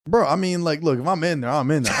Bro, I mean, like, look, if I'm in there, I'm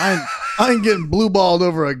in there. I ain't getting blue balled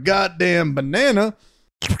over a goddamn banana.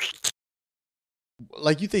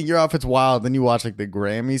 Like, you think your outfit's wild, then you watch like the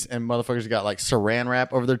Grammys and motherfuckers got like saran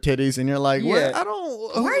wrap over their titties, and you're like, Yeah. what? I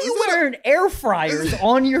don't. Why are you wearing air fryers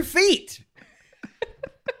on your feet?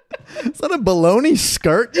 Is that a baloney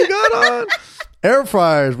skirt you got on? Air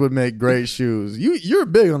fryers would make great shoes. You're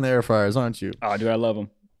big on the air fryers, aren't you? Oh, dude, I love them.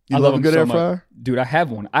 You I love a them good so air much. fryer? Dude, I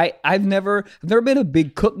have one. I've never been a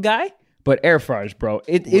big cook guy, but air fryers, bro,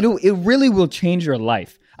 it really will change your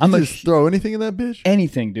life. I'm just throw anything in that bitch.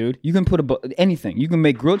 anything, dude. You can put anything. You can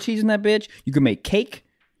make grilled cheese in that bitch. You can make cake.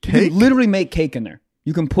 You Cake? can literally make cake in there.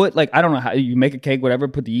 You can put like I don't know how you make a cake, whatever.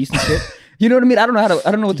 Put the yeast and shit. You know what I mean? I don't know what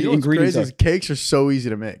You the know what's ingredients crazy are. is cakes are so easy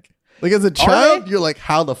to make. Like as a child, you're like,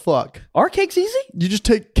 how the fuck? Are cakes easy? You just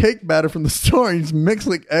take cake batter from the store and you just mix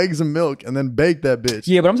like eggs and milk and then bake that bitch.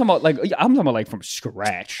 Yeah, but I'm talking about like from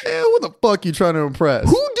scratch. Yeah, what the fuck you trying to impress?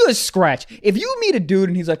 Who does scratch? If you meet a dude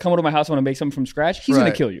and he's like, come over to my house, I want to make something from scratch, he's gonna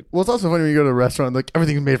Right. kill you. Well, it's also funny when you go to a restaurant, like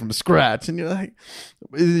everything's made from scratch, and you're like,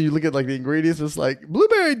 you look at like the ingredients, it's like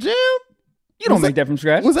blueberry jam. You don't make that from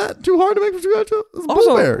scratch. Was that too hard to make from scratch? It's Also,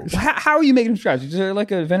 blueberries. how are you making from scratch? Is there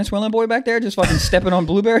like a Venezuelan boy back there just fucking stepping on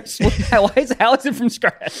blueberries? How is it from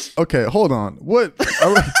scratch? Okay, hold on. What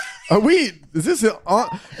are we? Is this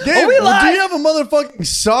on? Damn, we do live? you have a motherfucking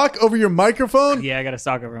sock over your microphone? Yeah, I got a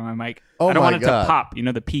sock over my mic. Oh I don't my want it God. to pop. You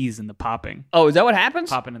know the peas and the popping. Oh, is that what happens?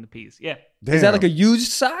 Popping in the peas. Yeah. Damn. Is that like a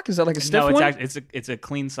used sock? Is that like a stiff No, it's one? actually it's a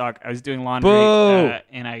clean sock. I was doing laundry Boo.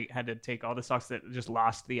 and I had to take all the socks that just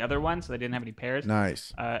lost the other one, so they didn't have any pairs.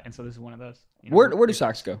 nice? And so this is one of those. You know, Where do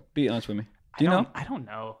socks go? Be honest with me. Do you know? I don't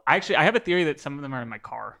know. I have a theory that some of them are in my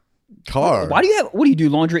car. Car. Why do you have? What do you do?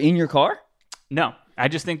 Laundry in your car? No, I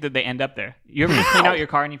just think that they end up there. You ever just clean out your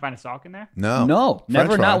car and you find a sock in there? No, No, French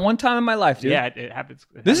never. fry. Not one time in my life, dude. Yeah, it happens.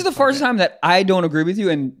 This is the first time that I don't agree with you,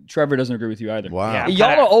 and Trevor doesn't agree with you either. Wow. Yeah.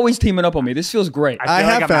 Y'all are always teaming up on me. This feels great. I I feel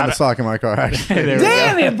like have I'm found out a of- sock in my car. Actually, There we go.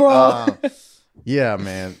 Damn it, bro. Yeah,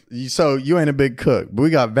 man. So you ain't a big cook, but we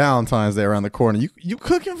got Valentine's Day around the corner. You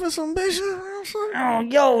cooking for some bitch? Oh,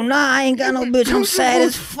 yo, nah, I ain't got no bitch. I'm sad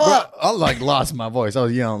as fuck. Bro, I like lost my voice. I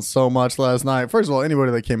was yelling so much last night. First of all,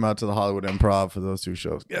 anybody that came out to the Hollywood Improv for those two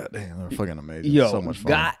shows, god damn, they're fucking amazing. Yo, so much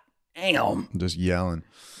fun. god damn. Just yelling.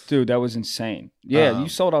 Dude, that was insane. Yeah, you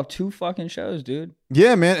sold out 2 fucking shows, dude.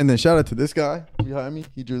 Yeah, man. And then shout out to this guy behind me.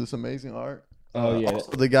 He drew this amazing art. Oh, yeah.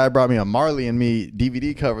 Also, the guy brought me a Marley and Me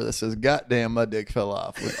DVD cover that says "Goddamn, my dick fell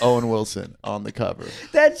off" with Owen Wilson on the cover.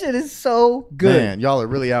 That shit is so good. Man, y'all are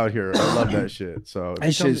really out here. I love that shit. So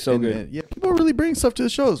That shit is so good. and, yeah, people really bring stuff to the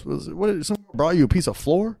shows. Someone brought you a piece of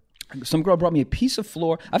floor? Some girl brought me a piece of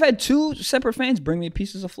floor. I've had 2 separate fans bring me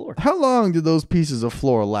pieces of floor. How long did those pieces of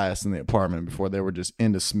floor last in the apartment before they were just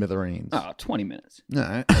into smithereens? Oh, 20 minutes. All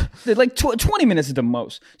right. They're like 20 minutes at the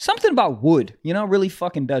most. Something about wood, really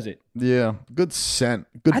fucking does it. Yeah, good scent.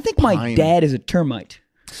 Good. I think my pine. dad is a termite.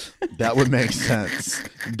 That would make sense.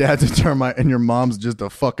 Dad's a termite and your mom's just a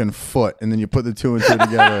fucking foot, and then you put the 2 and 2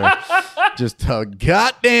 together. Just a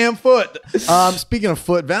goddamn foot. Speaking of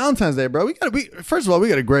foot, Valentine's Day, bro. First of all, we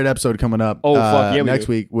got a great episode coming up. Oh, fuck, yeah, we next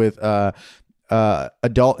do. week with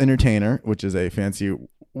adult entertainer, which is a fancy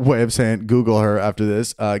way of saying Google her after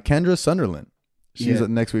this. Kendra Sunderland. She's Yeah. at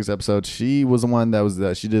next week's episode. She was the one that was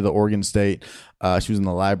she did the Oregon State. She was in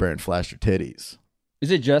the library and flashed her titties. Is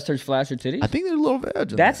it just her flash her titties? I think there's a little veg.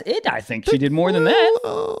 in That's there. it, I think. She did more than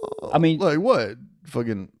that. I mean- like what?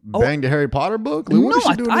 Fucking banged a Harry Potter book? Like, what No, is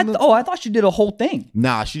she doing? I thought she did a whole thing.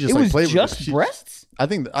 Nah, she just It like was played just with it. breasts? I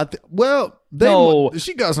think. No.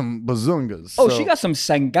 She got some bazungas. Oh, so, she got some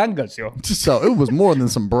sangangas, yo. So it was more than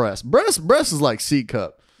some breasts. Breast is like C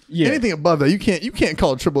cup. Yeah. Anything above that, you can't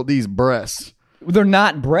call Triple D's breasts, They're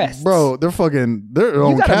not breasts. bro. They're their You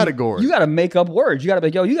own gotta- category. You got to make up words. You got to be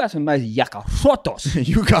like, yo, you got some nice yakarotos.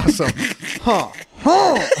 You got some,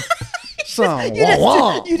 some.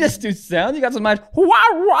 You just do sound. You got some nice wah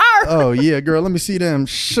wah. Oh yeah, girl. Let me see them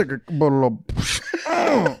sugar. You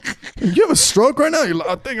have a stroke right now? You're like,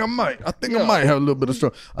 I think I might have a little bit of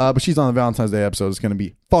stroke. But she's on the Valentine's Day episode. It's gonna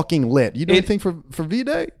be fucking lit. You do anything for V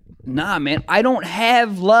Day? Nah, man, I don't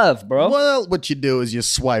have love, bro. Well, what you do is you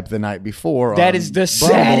swipe the night before. That on is the Bumble.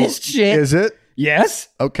 saddest shit. Is it? Yes.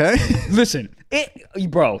 Okay. Listen,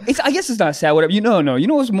 bro. I guess it's not sad. Whatever. You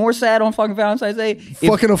know what's more sad on fucking Valentine's Day?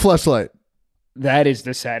 Fucking a fleshlight. That is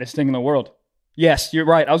the saddest thing in the world. Yes, you're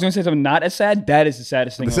right. I was gonna say something not as sad. That is the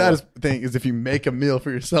saddest thing. The in the world. saddest thing is if you make a meal for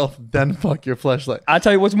yourself, then fuck your fleshlight. I'll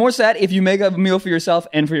tell you what's more sad if you make a meal for yourself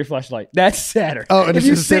and for your fleshlight. That's sadder. Oh, and if it's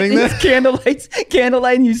you just sitting there?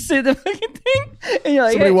 candlelight, and you sit the fucking thing, and you're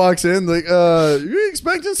like, Somebody hey. walks in like, you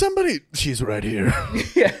expecting somebody? She's right here.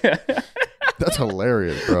 Yeah. That's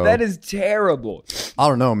hilarious, bro. That is terrible. I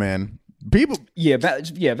don't know, man. People, Yeah,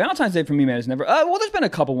 Valentine's Day for me, man, is never. Well, there's been a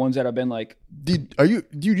couple ones that have been like, do you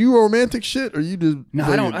do romantic shit, or you just no,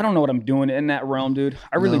 I don't know what I'm doing in that realm, dude.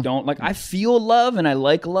 I really don't. Like, I feel love and I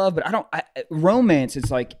like love, but I don't. Romance,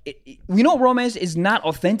 it's like, romance is not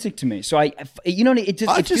authentic to me. So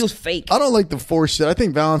it feels fake. I don't like the forced shit. I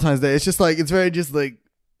think Valentine's Day, it's just like, it's very just like,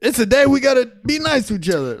 it's a day we gotta be nice to each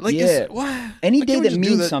other. Like, Yeah. why? Any Why day can't we that just do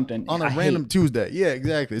means something, on a I random hate. Tuesday. Yeah,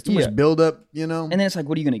 exactly. It's too Yeah. much buildup, you know. And then it's like,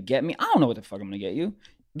 what are you going to get me? I don't know what the fuck I'm going to get you.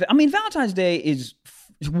 I mean, Valentine's Day is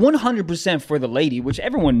 100% for the lady, which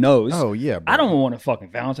everyone knows. Oh, yeah, bro. I don't want a fucking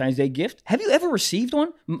Valentine's Day gift. Have you ever received one?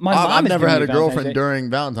 My mom I've has never given had me a Valentine's girlfriend Day. during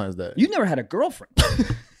Valentine's Day. You've never had a girlfriend.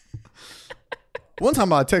 One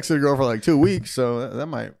time I texted a girl for like 2 weeks, so that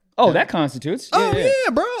might. Oh, that constitutes. Oh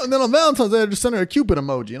yeah, bro. And then on Valentine's Day, I just sent her a Cupid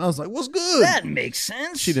emoji, and I was like, "What's good?" That makes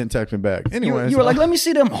sense. She didn't text me back. You, Anyway, you were like, let me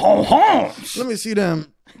see them homes. let me see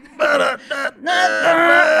them.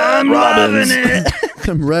 I'm loving it.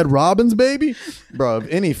 Them Red Robins, baby. Bro, if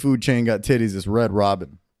any food chain got titties, it's Red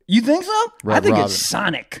Robin. You think so? Red I think Robin. it's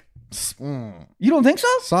Sonic. Mm. You don't think so?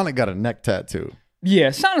 Sonic got a neck tattoo.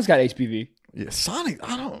 Yeah, Sonic's got HPV. Yeah, Sonic.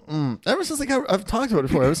 I don't. Ever since I've talked about it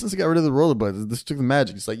before. Ever since I got rid of the rollerblades, this took the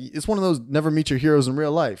magic. It's like, it's one of those never meet your heroes in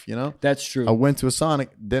real life. You know. That's true. I went to a Sonic,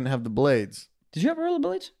 didn't have the blades. Did you have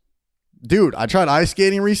rollerblades? Dude, I tried ice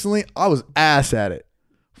skating recently. I was ass at it.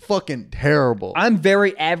 Fucking terrible. I'm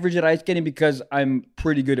very average at ice skating because I'm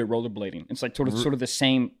pretty good at rollerblading. It's like sort of the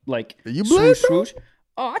same, like, You blade, swoosh, bro? swoosh.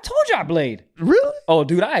 Oh, I told you I blade. Really? Oh,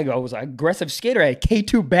 dude, I was an aggressive skater at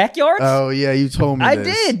K2 backyards. Oh yeah, you told me. I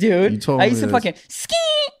this. did, dude. You told I me used to this. fucking ski,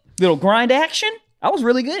 little grind action. I was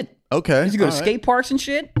really good. Okay. I used to go to all right. skate parks and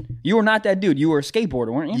shit. You were not that dude. You were a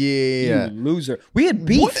skateboarder, weren't you? Yeah. You loser. We had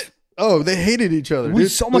beef. What? Oh, they hated each other. We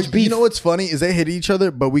dude. so much But beef. You know what's funny is they hate each other,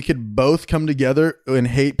 but we could both come together and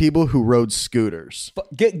hate people who rode scooters.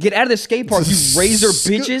 Get out of the skate park, you razor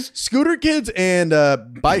bitches. Scooter kids and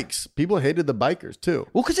bikes. People hated the bikers too.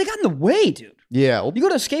 Well, because they got in the way, dude. Yeah. well, You go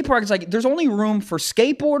to a skate park, it's like there's only room for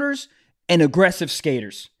skateboarders and aggressive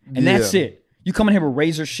skaters. And that's Yeah. it. You come in here with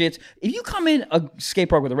razor shits. If you come in a skate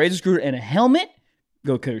park with a razor scooter and a helmet,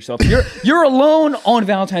 go kill yourself. You're alone on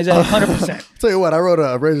Valentine's Day, 100%. Tell you what, I rode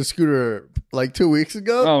a razor scooter like 2 weeks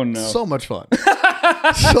ago. Oh, no. So much fun.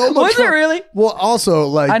 So much Was it fun. really? Well, also,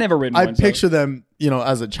 like, I never ridden I one, so- picture them,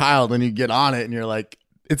 as a child, and you get on it, and you're like,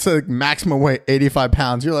 it's a maximum weight, 85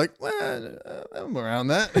 pounds. You're like, well, I'm around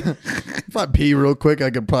that. If I pee real quick, I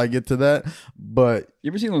could probably get to that. But You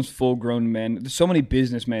ever see those full-grown men? There's so many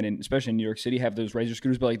businessmen, especially in New York City, have those razor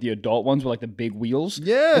scooters, but like the adult ones with like the big wheels.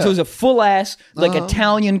 Yeah. And so it's a full-ass, like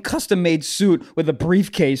Italian custom-made suit with a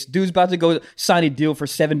briefcase. Dude's about to go sign a deal for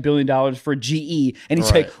 $7 billion for GE, and he's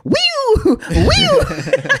Right. like, whew,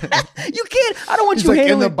 you can't. I don't want he's you like in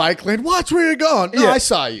handling. the bike lane. Watch where you're going. No, Yeah. I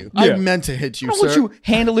saw you. Yeah. I meant to hit you, I don't sir. want you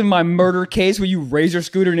handling my murder case where you razor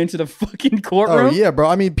scootering into the fucking courtroom. Oh yeah, bro.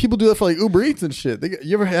 I mean, people do that for like Uber Eats and shit.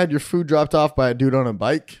 You ever had your food dropped off by a dude on a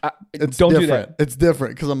bike? It's don't do different. that. It's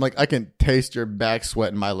different because I'm like, I can taste your back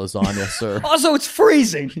sweat in my lasagna, sir. Also, it's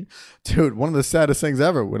freezing. Dude, one of the saddest things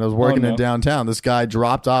ever when I was working no. in downtown, this guy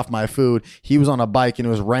dropped off my food. He was on a bike and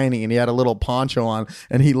it was raining and he had a little poncho on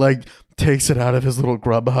and he like takes it out of his little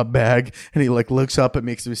Grubhub bag and he like looks up at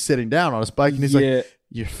me because he was sitting down on his bike and he's Yeah. like,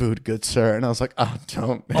 your food, good sir. And I was like, oh,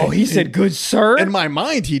 don't. Oh, he said, "Good sir." In my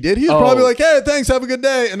mind, he did. He was Oh. probably like, hey, thanks, have a good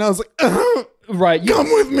day. And I was like, Right.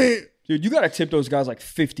 come with me. Dude, you gotta tip those guys like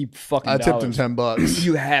 50 fucking I dollars. tipped him $10.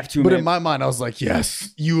 You have to, But man. in my mind, I was like,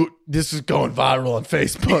 yes, this is going viral on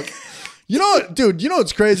Facebook. You know what, dude,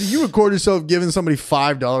 what's crazy? You record yourself giving somebody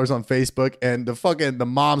 $5 on Facebook and the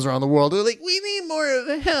moms around the world are like, we need more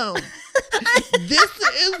of him. This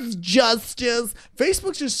is justice.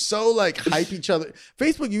 Facebook's just so like hype each other.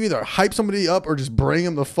 Facebook, you either hype somebody up or just bring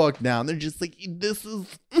them the fuck down. They're just like, this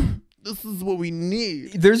is what we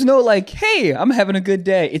need. There's no like, hey, I'm having a good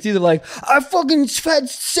day. It's either like, I fucking had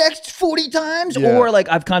sex 40 times Yeah. or like,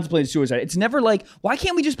 I've contemplated suicide. It's never like, why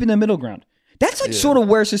can't we just be in the middle ground? That's like sort of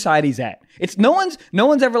where society's at. It's no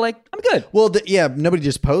one's ever like, I'm good. Well, yeah, nobody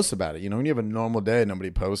just posts about it. When you have a normal day,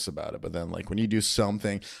 nobody posts about it. But then, like, when you do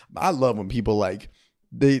something, I love when people like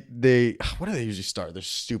they what do they usually start? They're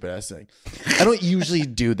stupid ass thing. I don't usually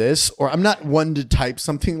do this, or I'm not one to type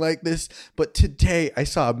something like this. But today, I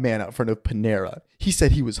saw a man out front of Panera. He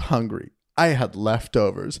said he was hungry. I had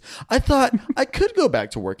leftovers. I thought I could go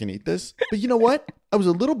back to work and eat this, but you know what? I was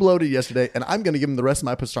a little bloated yesterday, and I'm going to give him the rest of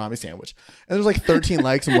my pastrami sandwich. And there's like 13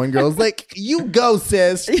 likes, and one girl's like, you go,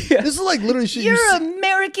 sis. Yeah. This is like literally shit. You're an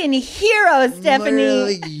American hero,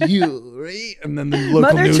 Stephanie. You, right? And then the local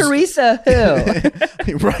Mother news. Teresa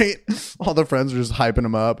who? Right? All the friends are just hyping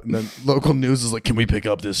him up, and then local news is like, can we pick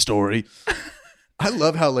up this story? I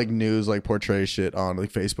love how like news like portrays shit on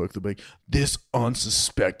like Facebook. They'll be like, this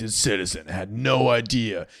unsuspected citizen had no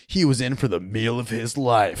idea he was in for the meal of his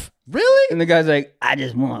life. Really? And the guy's like, I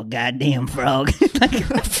just want a goddamn frog.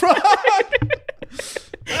 Frog.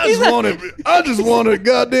 I just wanted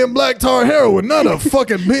goddamn black tar heroin, not a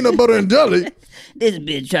fucking peanut butter and jelly. This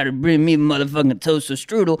bitch tried to bring me motherfucking toaster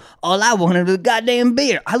strudel. All I wanted was goddamn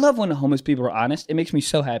beer. I love when the homeless people are honest. It makes me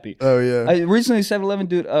so happy. Oh, yeah. I recently 7-Eleven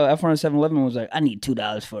dude, after 7-Eleven was like, I need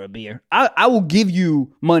 $2 for a beer. I will give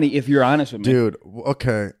you money if you're honest with me. Dude,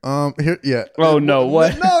 okay. Here, yeah. Oh, no.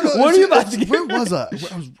 What? No. What are you about to get? Where was I?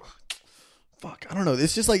 Fuck, I don't know.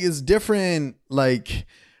 It's just like, it's different, like,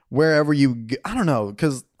 wherever you, I don't know,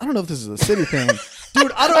 because I don't know if this is a city thing. Dude,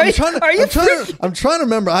 I'm trying to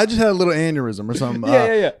remember. I just had a little aneurysm or something.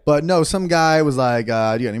 Yeah. But no, some guy was like, "Do you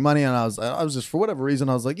got any money?" And I was just for whatever reason,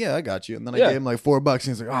 I was like, "Yeah, I got you." And then I gave him like $4, and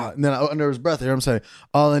he's like, "Ah." And then under his breath, I hear him say,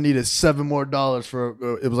 "All I need is $7 more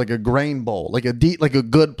for." It was like a grain bowl, like a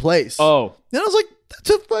good place. Oh, and I was like,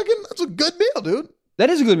 "That's a good meal, dude." That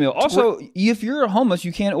is a good meal. Also, if you're homeless,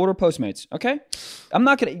 you can't order Postmates. Okay, I'm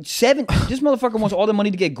not gonna This motherfucker wants all the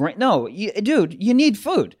money to get grant. No, dude, you need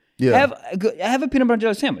food. Yeah. Have a peanut butter and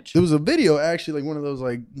jelly sandwich. There was a video, actually, like one of those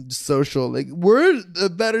like social, like we're a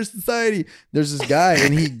better society. There's this guy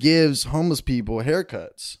and he gives homeless people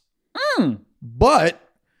haircuts. But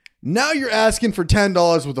now you're asking for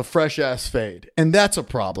 $10 with a fresh ass fade, and that's a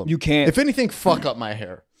problem. You can't. If anything, fuck up my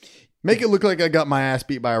hair. Make it look like I got my ass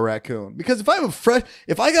beat by a raccoon. Because if I got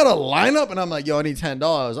a lineup and I'm like, yo, I need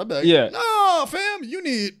 $10, I'd be like, no, fam, you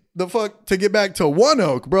need the fuck to get back to One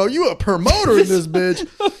Oak, bro. You a promoter in this bitch.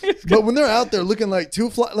 But when they're out there looking like two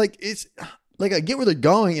fly, like it's like I get where they're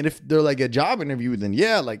going, and if they're like a job interview, then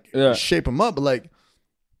shape them up. But like,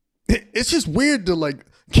 it's just weird to like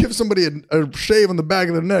give somebody a shave on the back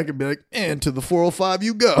of their neck and be like, and to the 405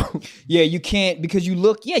 you go. Yeah, you can't, because you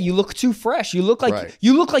look too fresh. You look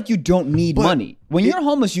like you don't need money. When you're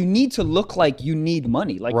homeless, you need to look like you need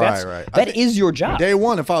money. Like that is your job. Day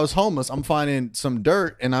one, if I was homeless, I'm finding some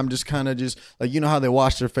dirt and I'm just kind of just like, you know how they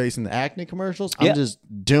wash their face in the acne commercials? I'm just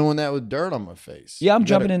doing that with dirt on my face. Yeah, I'm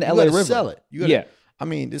jumping in the LA River. Sell it. I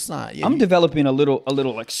mean, it's not. I'm developing a little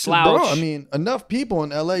like slouch. Bro, I mean, enough people in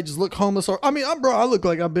LA just look homeless. I look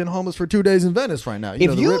like I've been homeless for 2 days in Venice right now.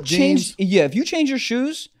 If you change your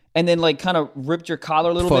shoes and then like kind of ripped your collar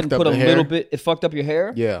a little bit and put a little bit, it fucked up your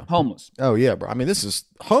hair. Yeah, homeless. Oh yeah, bro. I mean,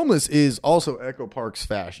 homeless is also Echo Park's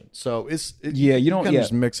fashion. So you don't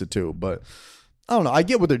just mix it too. But I don't know. I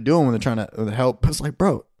get what they're doing when they're trying to help. It's like,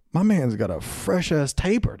 bro, my man's got a fresh ass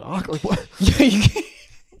taper, dog. Like what? Yeah, you can't.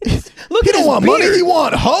 Look, he don't want money. He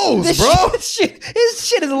want hoes, bro. His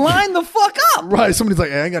shit is lined the fuck up. Right. Somebody's like,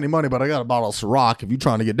 hey, I ain't got any money, but I got a bottle of Ciroc. If you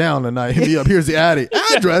trying to get down tonight, hit me up. Here's the Addy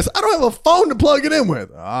address. I don't have a phone to plug it in with.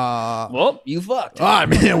 Well, you fucked. All right,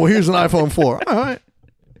 man. Well, here's an iPhone 4. All right.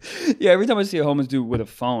 Yeah, every time I see a homeless dude with a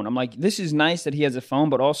phone, I'm like, this is nice that he has a phone,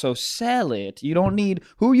 but also sell it. You don't need.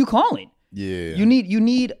 Who are you calling? Yeah. You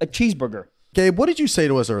need a cheeseburger. Gabe, what did you say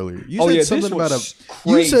to us earlier? You said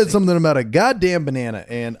something about a goddamn banana,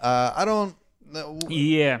 and I don't.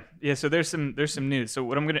 Yeah. So there's some news. So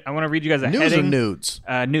what I want to read you guys a news heading. Or nudes?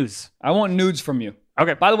 News. I want nudes from you.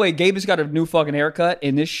 Okay. By the way, Gabe has got a new fucking haircut,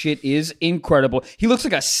 and this shit is incredible. He looks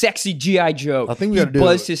like a sexy G.I. Joe. I think we got to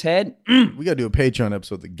buzzed his head. We got to do a Patreon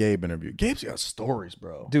episode with the Gabe interview. Gabe's got stories,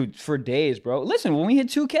 bro. Dude, for days, bro. Listen, when we hit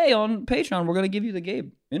 2K on Patreon, we're gonna give you the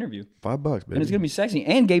Gabe interview. $5, baby. And it's gonna be sexy.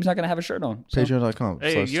 And Gabe's not gonna have a shirt on. So. Patreon.com.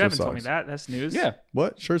 Hey, you haven't told me that. That's news. Yeah.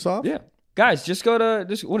 What? Shirts off? Yeah. Guys, just go to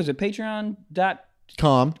this. What is it?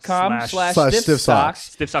 Patreon.com/stiff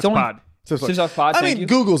socks. Stiff Socks Pod. Stiff Socks Pod. I mean,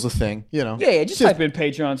 Google's a thing, you know. Yeah. Just type in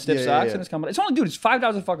Patreon Stiff Socks and it's coming. It's only, dude. It's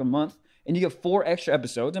 $5 a fucking month, and you get 4 extra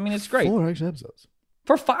episodes. I mean, it's great. 4 extra episodes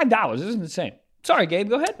for $5. This isn't insane. Sorry, Gabe.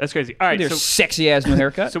 Go ahead. That's crazy. All right, so sexy ass new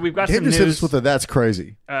haircut. So we've got Gabe some just news. hit us with a that's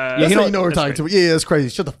crazy. You know we're talking to. Yeah, that's crazy.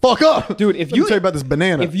 Shut the fuck up, dude. If Let me tell you about this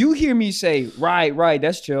banana. If you hear me say right,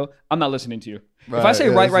 that's chill, I'm not listening to you. If I say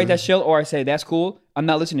right, that's chill, or I say that's cool, I'm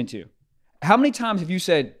not listening to you. How many times have you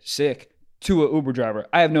said sick to an Uber driver?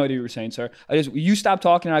 I have no idea what you're saying, sir. You stop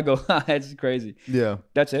talking and I go, that's crazy. Yeah.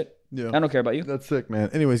 That's it. Yeah. I don't care about you. That's sick, man.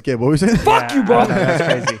 Anyways, Gabe, what were we saying? Fuck you, bro.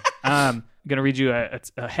 That's crazy. I'm going to read you a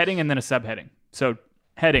heading and then a subheading. So,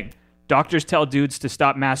 heading. Doctors tell dudes to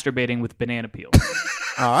stop masturbating with banana peels.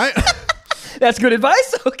 All right. That's good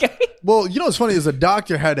advice. Okay. Well, you know what's funny is a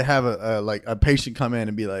doctor had to have a patient come in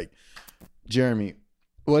and be like, Jeremy,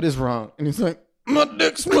 what is wrong? And he's like, my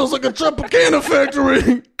dick smells like a Tropicana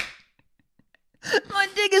factory. My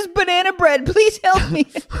dick is banana bread. Please help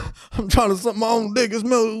me. I'm trying to suck my own dick. It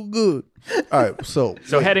smells good. All right, so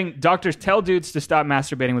heading, doctors tell dudes to stop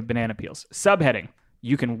masturbating with banana peels. Subheading,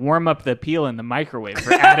 you can warm up the peel in the microwave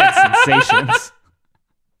for added sensations.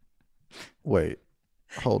 Wait,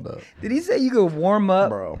 hold up. Did he say you could warm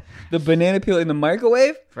up the banana peel in the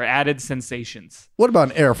microwave? For added sensations. What about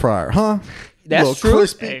an air fryer, huh? That's true.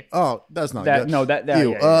 Crispy. Hey. Oh, that's not That good. no, that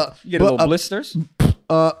Ew. yeah. You get a little blisters.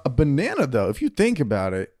 A banana, though, if you think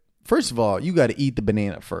about it, first of all, you got to eat the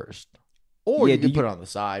banana first. Or Yeah, you can put it on the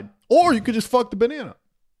side. Or you could just fuck the banana.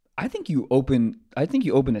 I think you open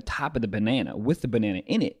the top of the banana with the banana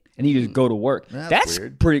in it, and you just go to work. That's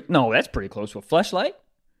weird. That's pretty close to a fleshlight.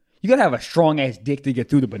 You gotta have a strong ass dick to get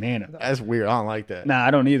through the banana. That's weird. I don't like that. Nah,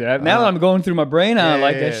 I don't either. Now that I'm going through my brain, I don't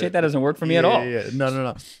like that shit. That doesn't work for me at all. Yeah.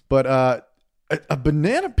 No. But a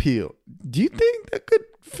banana peel, do you think that could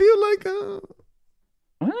feel like a...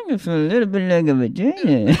 I think it feels a little bit like a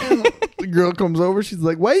vagina. The girl comes over. She's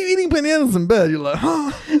like, "Why are you eating bananas in bed?" You're like,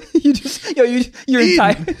 "Huh?"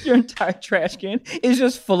 Your entire trash can is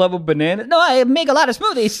just full of a banana. No, I make a lot of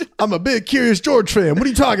smoothies. I'm a big Curious George fan. What are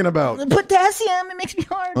you talking about? Potassium, it makes me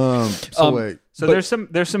hard. Wait. So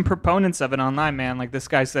there's some proponents of it online, man. Like this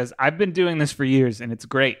guy says, I've been doing this for years and it's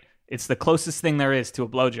great. It's the closest thing there is to a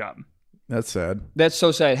blowjob. That's sad. That's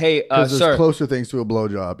so sad. Hey, There's sir. closer things to a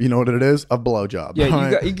blowjob. You know what it is? A blowjob. Yeah,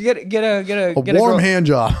 Right? you get a warm hand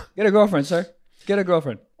job. Get a girlfriend, sir. Get a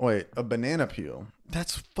girlfriend. Wait, a banana peel.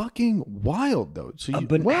 That's fucking wild, though. So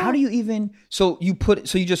How do you even? So you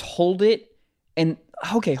just hold it, and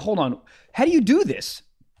okay, hold on. How do you do this?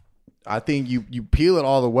 I think you peel it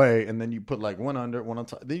all the way, and then you put like one under, one on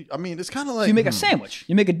top. I mean, it's kind of like You make a sandwich.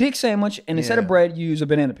 You make a dick sandwich, and instead of bread, you use a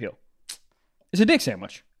banana peel. It's a dick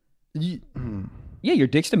sandwich. Yeah, your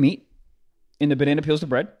dick's the meat, and the banana peel's the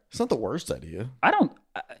bread. It's not the worst idea.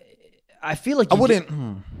 I feel like I wouldn't.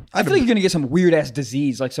 I feel like you're gonna get some weird ass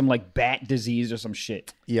disease, like some like bat disease or some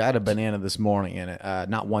shit. Yeah, I had a banana this morning, and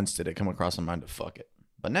not once did it come across my mind to fuck it.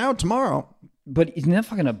 But now tomorrow, But isn't that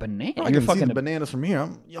fucking a banana? I can see the bananas from here.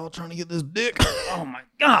 Y'all trying to get this dick? Oh my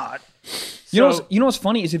god! You know what's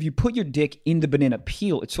funny is if you put your dick in the banana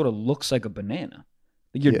peel, it sort of looks like a banana.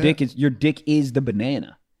 Like your dick is the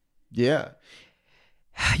banana. Yeah.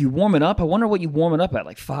 You warm it up. I wonder what you warm it up at,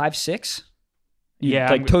 like 5, 6. Yeah,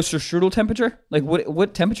 like toaster strudel temperature. Like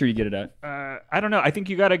what temperature you get it at? I don't know. I think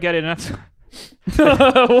you got to get it enough.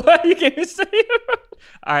 What you gonna say?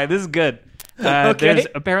 All right, this is good. Okay.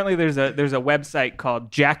 There's a website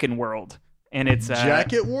called Jackin World, and it's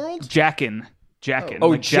Jacket World. Jackin. Oh,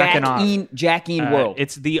 like jacking off. Jackin World.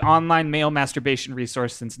 It's the online male masturbation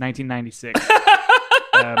resource since 1996.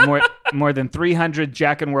 More than 300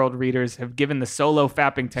 Jackin World readers have given the solo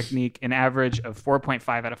fapping technique an average of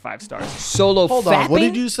 4.5 out of 5 stars. Solo Hold fapping? on. What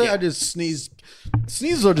did you say? I just sneezed.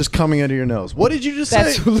 Sneezes are just coming out of your nose. What did you just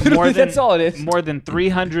say? That's all it is. More than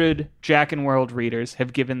 300 Jackin World readers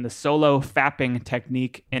have given the solo fapping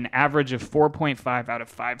technique an average of 4.5 out of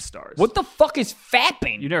 5 stars. What the fuck is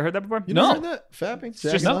fapping? You never heard that before? You No. never heard that? Fapping? It's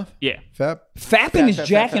just, Jacking off? yeah. Fapping is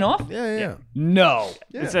jacking off? Yeah. No.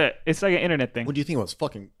 Yeah. It's like an internet thing. What do you think it was?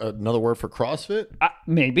 Fucking another word for CrossFit?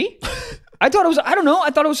 Maybe. I thought it was. I don't know. I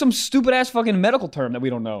thought it was some stupid ass fucking medical term that we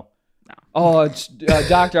don't know. No. Oh, it's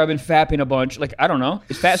doctor. I've been fapping a bunch. Like I don't know.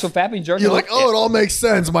 Is fapping jerking? You're off? like, oh, it all makes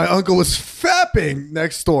sense. My uncle was fapping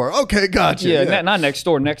next door. Okay, gotcha. Yeah, not next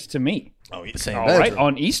door, next to me. Oh, same All bedroom. right,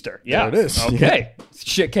 on Easter. Yeah, There it is. Okay,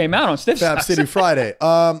 shit came out on Stiff Fab Socks. City Friday.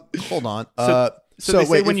 Hold on. So they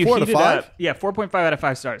say wait, when you 4 heat to it 5? up, 4.5 out of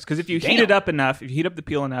 5 stars. Because if you heat it up enough, if you heat up the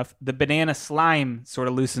peel enough, the banana slime sort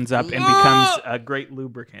of loosens up and becomes a great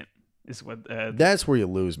lubricant. Is what? That's where you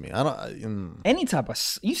lose me. I don't. Any type of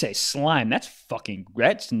you say slime? That's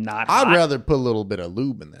not. I'd hot. rather put a little bit of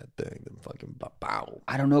lube in that thing than fucking bow.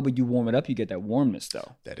 I don't know, but you warm it up, you get that warmness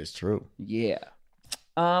though. That is true. Yeah.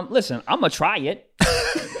 Listen, I'm gonna try it.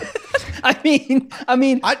 I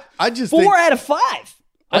mean, I just 4 think, out of 5.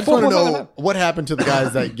 I just want to know what happened to the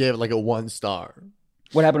guys that gave it like a 1 star.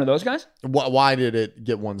 What happened to those guys? Why did it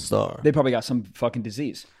get 1 star? They probably got some fucking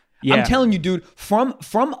disease. Yeah. I'm telling you, dude, from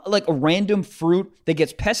like a random fruit that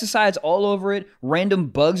gets pesticides all over it, random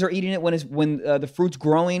bugs are eating it when the fruit's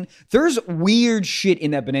growing. There's weird shit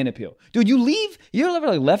in that banana peel. Dude, you ever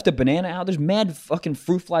like left a banana out? There's mad fucking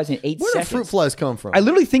fruit flies in 8 Where seconds. do fruit flies come from? I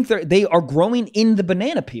literally think they are growing in the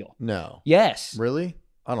banana peel. No. Yes. Really?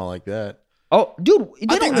 I don't like that. Oh, dude,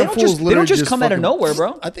 they don't just come out of nowhere,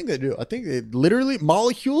 bro. I think they do. I think they literally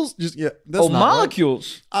molecules. That's not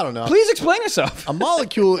molecules. Right. I don't know. Please explain yourself. A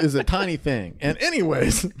molecule is a tiny thing. And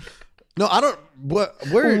anyways, no, I don't.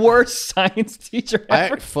 Worst science teacher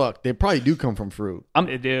ever. Fuck, they probably do come from fruit.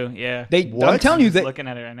 They do, yeah. I'm telling you, looking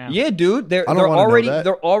at it right now. Yeah, dude, they're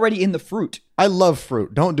already in the fruit. I love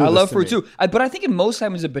fruit. Don't do. I love fruit too. But I think most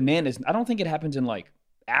times in bananas. I don't think it happens in like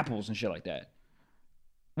apples and shit like that.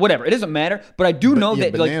 Whatever, it doesn't matter. But I do know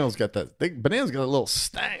that bananas got that. Bananas got a little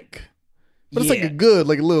stank, but it's like a good,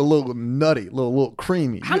 like a little nutty, little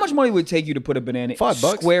creamy. How much money would it take you to put a banana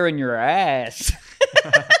 $5 square in your ass?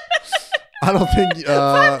 I don't think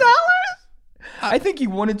 $5. I think you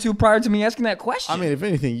wanted to prior to me asking that question. I mean, if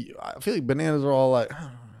anything, I feel like bananas are all like,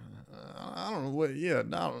 I don't know what. Yeah,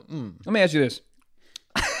 no. Let me ask you this.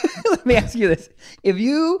 Let me ask you this: if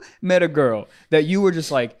you met a girl that you were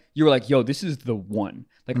like, yo, this is the one.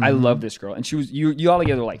 Like, I love this girl. And she was, you all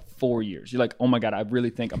together like 4 years. You're like, oh my God, I'm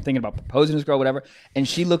thinking about proposing to this girl, whatever. And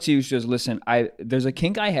she looks at you, she goes, listen, there's a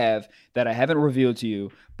kink I have that I haven't revealed to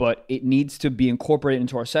you, but it needs to be incorporated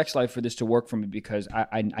into our sex life for this to work for me because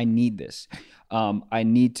I need this. I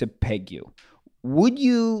need to peg you. Would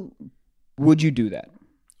you do that?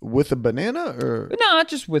 With a banana or? No,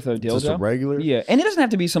 just with a dildo. Just a regular? Yeah. And it doesn't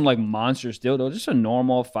have to be some like monstrous dildo, just a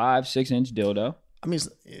normal 5-6 inch dildo. I mean,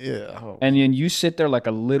 yeah. Oh. And then you sit there like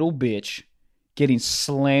a little bitch getting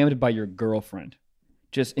slammed by your girlfriend.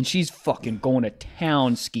 And she's fucking going to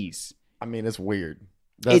town skis. I mean, it's weird.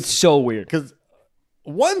 It's so weird. Because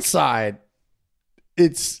one side,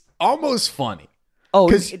 it's almost funny. Oh,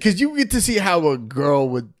 because you get to see how a girl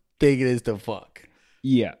would think it is to fuck.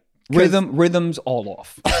 Yeah. Rhythm's all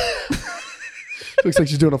off. Looks like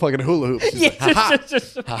she's doing a fucking hula hoop. She's like,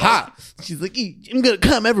 ha-ha. She's like, I'm going to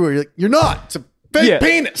come everywhere. You're like, you're not. It's a fake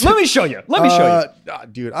penis. Let me show you.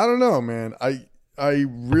 Dude, I don't know, man. I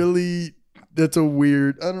really, that's a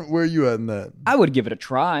weird, where are you at in that? I would give it a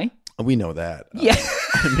try. We know that. Yeah.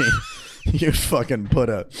 I mean, you fucking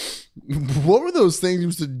what were those things you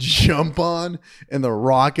used to jump on and the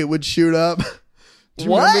rocket would shoot up? Do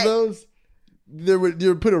you remember those? You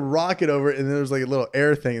would put a rocket over it, and there was like a little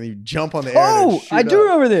air thing, and you jump on the air. Oh, I do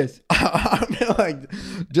remember this. I mean,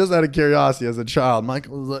 like, just out of curiosity, as a child,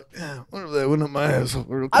 Michael was like, "What if they went up my ass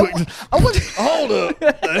real quick?" Hold up,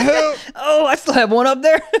 the hell? Oh, I still have one up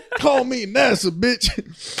there. Call me NASA, bitch.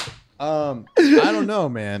 I don't know,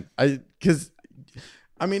 man. Because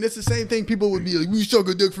I mean, it's the same thing. People would be like, "We suck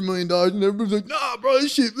a dick for $1 million," and everybody's like, "Nah, bro,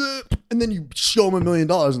 this shit." And then you show them $1 million,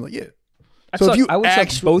 and like, yeah. I would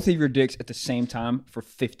suck both of your dicks at the same time for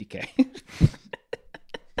 $50K.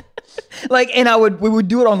 We would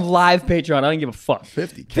do it on live Patreon. I don't give a fuck.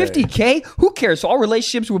 $50K? Who cares? So our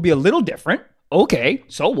relationships would be a little different. Okay,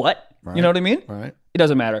 so what? Right. You know what I mean? Right. It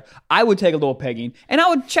doesn't matter. I would take a little pegging, and I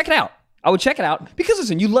would check it out. Because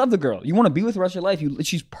listen, you love the girl. You want to be with her the rest of your life.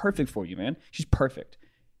 She's perfect for you, man. She's perfect.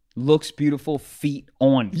 Looks beautiful, feet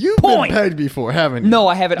on. You've been pegged before, haven't you? No,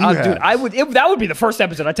 I haven't. Dude, that would be the first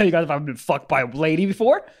episode. I tell you guys if I've been fucked by a lady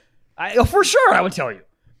before. For sure, I would tell you.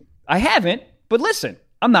 I haven't, but listen,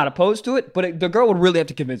 I'm not opposed to it. But the girl would really have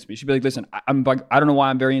to convince me. She'd be like, "Listen, I don't know why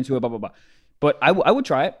I'm very into it, blah blah blah." But I would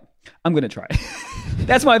try it. I'm gonna try it.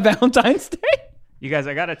 That's my Valentine's Day. You guys,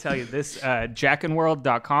 I got to tell you, this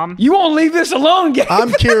jackinworld.com. You won't leave this alone, Gabe.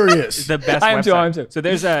 I'm curious. It's the best website. I am too. So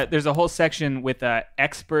there's a whole section with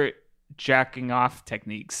expert jacking off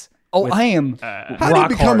techniques. Oh, I am. How do you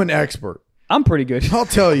become an expert? I'm pretty good. I'll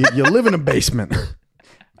tell you. You live in a basement.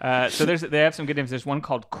 So they have some good names. There's one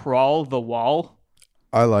called Crawl the Wall.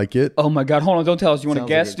 I like it. Oh my God. Hold on. Don't tell us. You want to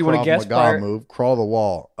guess? Do you want to guess? Move. Crawl the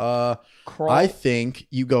wall. I think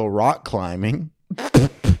you go rock climbing.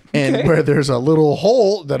 And where there's a little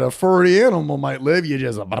hole that a furry animal might live, you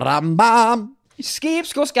just bam. Skip,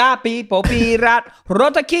 scoskapi, popirat,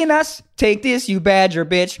 rotakinas. Take this, you badger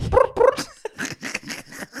bitch.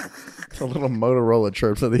 It's a little Motorola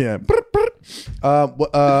chirps at the end. What the fuck?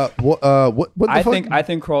 I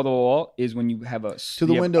think crawl the wall is when you have to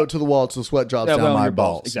the window, to the wall, to the sweat drops down my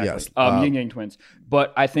balls. Exactly. Yes. Yin Yang twins.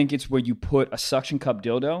 But I think it's where you put a suction cup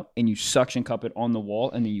dildo and you suction cup it on the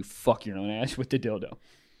wall and then you fuck your own ass with the dildo.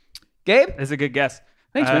 Gabe? That's a good guess.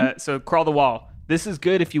 Thanks, man. So crawl the wall. This is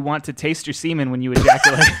good if you want to taste your semen when you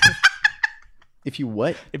ejaculate. If you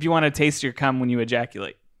what? If you want to taste your cum when you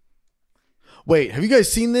ejaculate. Wait, have you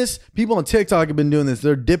guys seen this? People on TikTok have been doing this.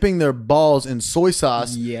 They're dipping their balls in soy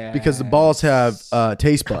sauce because the balls have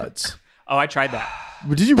taste buds. Oh, I tried that.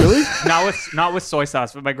 Did you really? Not with soy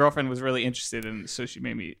sauce, but my girlfriend was really interested in it, so she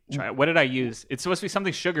made me try it. What did I use? It's supposed to be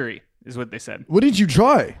something sugary, is what they said. What did you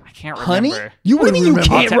try? I can't Honey? remember. You What do you mean you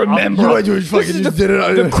can't remember? You fucking just did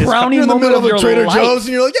it. the crowning You're in the moment middle of of your a Trader life. Joe's,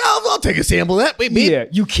 and you're like, yeah, I'll take a sample of that. Wait, Yeah,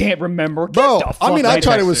 you can't remember. Get bro. the fuck I mean, I out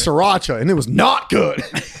tried it of with here. sriracha, and it was not good.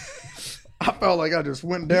 I felt like I just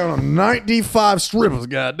went down on 95 strippers.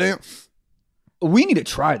 Goddamn. We need to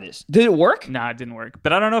try this. Did it work? Nah, it didn't work.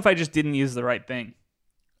 But I don't know if I just didn't use the right thing.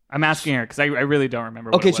 I'm asking her because I really don't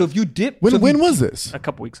remember. Okay, what it so was. if you dip, When was this? A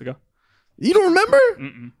couple weeks ago. You don't remember?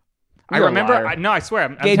 I You're a remember. liar. No, I swear.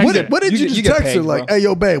 I'm Gabe, texting her. What did You you get- just you get text her paid, like, bro. hey,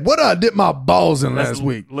 yo, babe, what did I dip my balls in last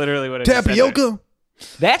week? Literally what I just said. Tapioca?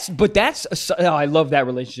 I love that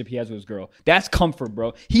relationship he has with his girl. That's comfort,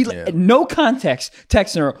 bro. No context,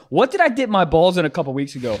 texting her, what did I dip my balls in a couple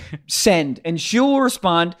weeks ago? Send. And she will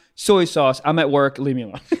respond, soy sauce, I'm at work, leave me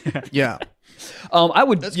alone. Yeah. I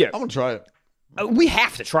would, I'm yeah. going to try it. We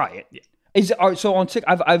have to try it. So on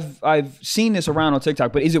TikTok, I've seen this around on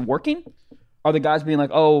TikTok, but is it working? Are the guys being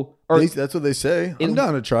like, oh, or That's what they say. I'm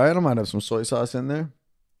down to try it. I might have some soy sauce in there.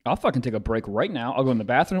 I'll fucking take a break right now. I'll go in the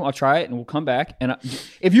bathroom. I'll try it, and we'll come back. And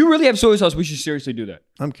if you really have soy sauce, we should seriously do that.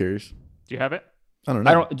 I'm curious. Do you have it? I don't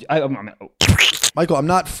know. I'm Michael, I'm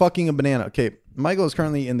not fucking a banana. Okay, Michael is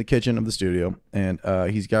currently in the kitchen of the studio, and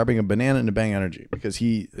he's grabbing a banana into Bang Energy because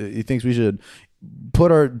he thinks we should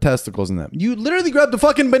put our testicles in them. You literally grabbed the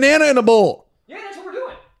fucking banana in a bowl. Yeah, that's what we're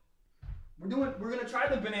doing. We're gonna try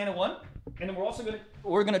the banana one, and then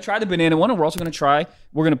we're gonna try the banana one, and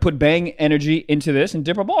we're gonna put Bang Energy into this and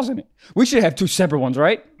dip our balls in it. We should have two separate ones,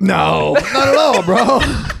 right? No, not at all, bro.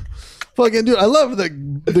 Fucking dude, I love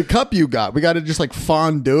the cup you got. We got to just like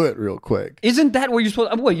fondue it real quick. Isn't that what you're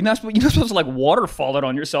supposed? What you're not supposed to like waterfall it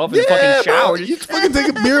on yourself in the fucking shower? Bro, you just fucking take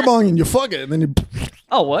a beer bong and you fuck it, and then you.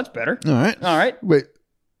 Oh well, that's better. All right. Wait.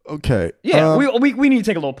 Okay. Yeah, we need to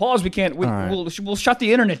take a little pause. We can't. right. We'll shut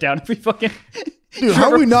the internet down if we fucking. Dude,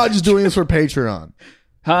 how are we not just doing this for Patreon?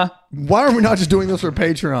 Huh? Why are we not just doing this for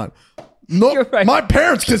Patreon? No, You're right. my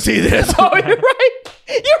parents can see this. Oh, you're right.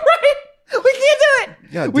 You're right. We can't do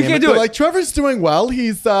it. God We damn can't it. do But, it. Like Trevor's doing well.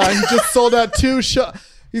 He just sold out 2 shots.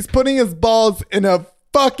 He's putting his balls in a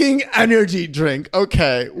fucking energy drink.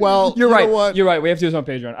 Okay, well, You're you right. know what? You're right. We have to do this on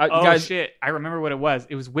Patreon. Oh, Guys, shit. I remember what it was.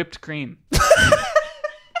 It was whipped cream.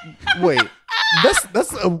 Wait,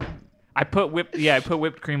 that's a. I put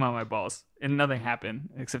whipped cream on my balls, and nothing happened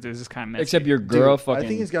except it was just kind of messy. except your girl Dude, fucking. I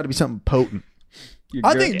think it's got to be something potent. your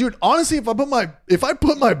I girl- think, dude, honestly, if I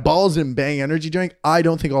put my balls in Bang Energy drink, I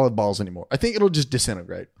don't think I'll have balls anymore. I think it'll just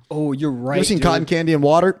disintegrate. Oh, you're right. You ever seen dude. cotton candy and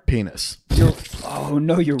water? Penis. Oh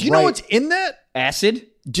no, you're right. Do you know what's in that? acid?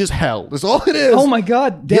 Just hell. That's all it is. Oh my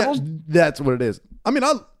god, Yeah, devil's. that's what it is. I mean,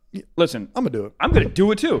 I'm Listen, gonna do it. I'm gonna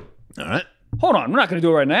do it too. All right. Hold on, we're not gonna do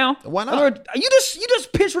it right now. Why not? You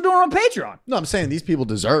just pitched for doing it on Patreon. No, I'm saying these people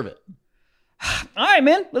deserve it. All right,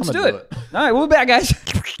 man, let's I'm do gonna it. do All right, we'll be back, guys.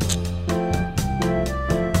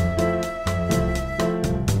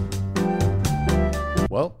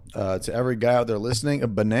 Well, to every guy out there listening, a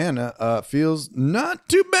banana feels not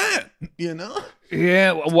too bad. You know.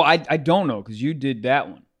 Yeah, well, I don't know because you did that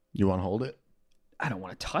one. You want to hold it? I don't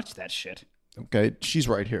want to touch that shit. Okay, she's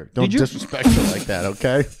right here. Don't Did you- disrespect her like that,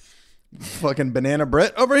 okay? Fucking banana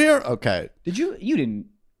Brit over here? Okay. Did you? You didn't?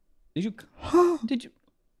 Did you? Did you?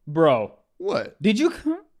 Bro, What? did you?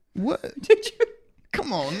 What? Did you?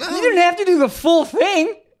 Come on now. You didn't have to do the full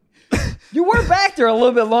thing. You were back there a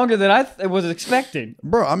little bit longer than I was expecting.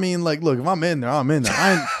 Bro, I mean, like, look, if I'm in there, I'm in there.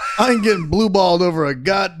 I ain't getting blue balled over a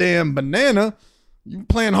goddamn banana. You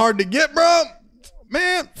playing hard to get, bro?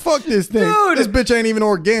 Man, fuck this thing. Dude. This bitch ain't even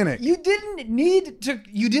organic. You didn't need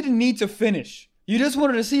to finish. You just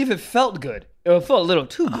wanted to see if it felt good. It felt a little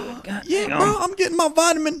too good. God Yeah, damn. bro, I'm getting my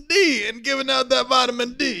vitamin D and giving out that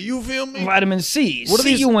vitamin D. You feel me? Vitamin C. What are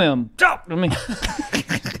these- CUM. Talk to me.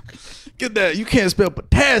 Get that. You can't spell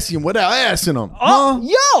potassium without ass in them. Oh,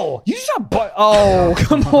 yo! You just oh,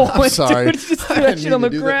 come on. I'm sorry. Dude, just I threw didn't that shit mean on to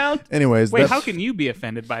the do that. ground. Anyways, Wait, that's, how can you be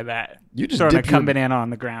offended by that? You just throwing a dip cum your- banana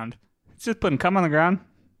on the ground. It's just putting cum on the ground.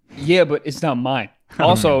 Yeah, but it's not mine.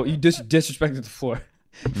 Also, you disrespected the floor.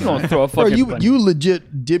 You don't throw a bro, fucking you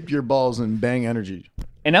legit dip your balls in Bang Energy.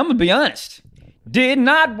 And I'm gonna be honest. Did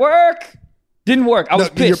not work. Didn't work. I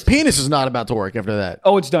was No, your pissed. penis is not about to work after that.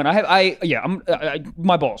 Oh, it's done.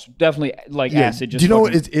 My balls definitely like acid. Just Do you know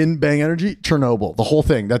what fucking- is in Bang Energy? Chernobyl. The whole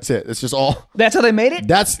thing. That's it. It's just all. That's how they made it.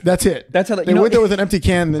 That's it. That's how they- they you know- went there with an empty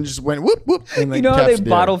can and then just went whoop whoop. And You know how they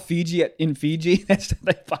bottle Fiji in Fiji? That's how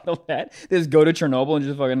they bottle that. They just go to Chernobyl and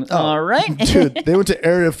just fucking. All right, Dude, they went to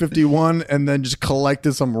Area 51 and then just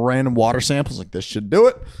collected some random water samples. Like, this should do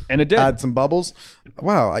it. And it did. Add some bubbles.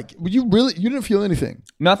 Wow, you didn't feel anything.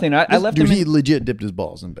 Nothing. I left him. He legit dipped his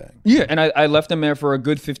balls in bang. Yeah, and I left him there for a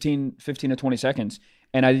good 15 to 20 seconds,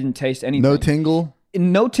 and I didn't taste anything. No tingle?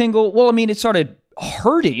 No tingle. Well, I mean, it started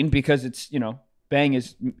hurting because it's, bang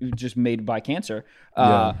is just made by cancer.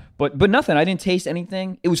 But nothing. I didn't taste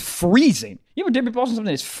anything. It was freezing. You ever dip your balls in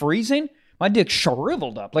something that's freezing? My dick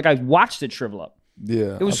shriveled up. Like I watched it shrivel up.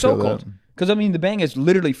 Yeah. It was so cold. Because, I mean, the bang is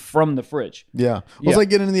literally from the fridge. Yeah. It's like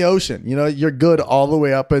getting in the ocean. You're good all the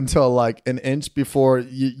way up until like an inch before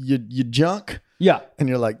you junk. Yeah. And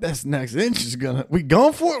you're like, this next inch is we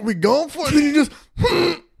going for it? Then you just,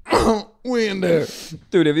 we in there.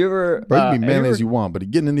 Dude, have you ever... Bro, you can be manly as you want, but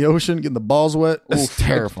getting in the ocean, getting the balls wet, it's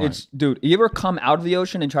terrifying. Dude, you ever come out of the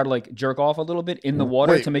ocean and try to like jerk off a little bit in the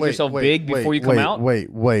water to make yourself big before you come out? Wait.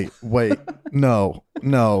 No.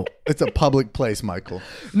 It's a public place, Michael.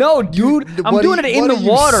 No, dude. I'm doing it in the water.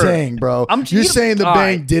 What are you saying, bro? You're saying the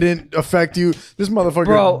bang didn't affect you? This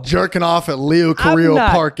motherfucker jerking off at Leo Carrillo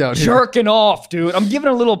Park out here. Jerking off, dude. I'm giving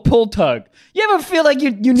a little pull tug. You ever feel like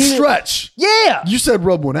you need stretch? Yeah. You said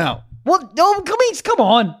rub one out. Well, no, come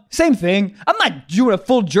on. Same thing. I'm not doing a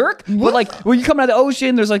full jerk. But like when you come out of the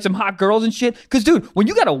ocean, there's like some hot girls and shit. Because, dude, when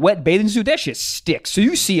you got a wet bathing suit, that shit sticks. So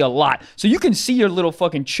you see a lot. So you can see your little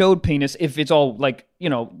fucking chode penis if it's all like,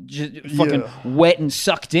 just fucking wet and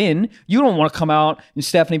sucked in. You don't want to come out and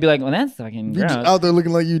Stephanie be like, well, that's fucking gross. You're just out there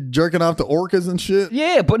looking like you jerking off to orcas and shit.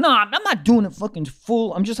 Yeah, but no, I'm not doing it fucking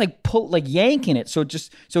full. I'm just like yanking it so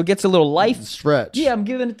it gets a little life. Stretch. Yeah, I'm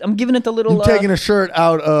giving it the little. You're taking a shirt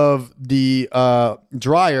out of the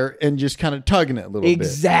dryer and just kind of tugging it a little bit.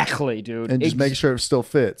 Exactly, dude. And just making sure it still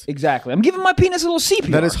fits. Exactly. I'm giving my penis a little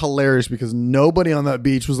CPR. That is hilarious because nobody on that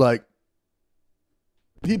beach was like,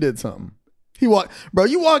 he did something. Bro,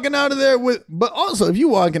 you walking out of there but also if you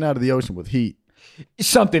walking out of the ocean with heat.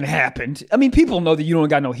 Something happened. I mean, people know that you don't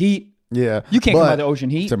got no heat. Yeah. You can't come out of the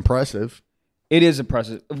ocean heat. It's impressive. It is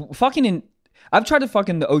impressive. I've tried to fuck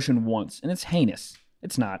in the ocean once and it's heinous.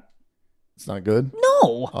 It's not. It's not good?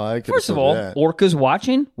 No. First of all, orcas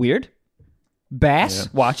watching, weird. Bass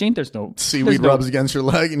watching, there's no... Seaweed rubs against your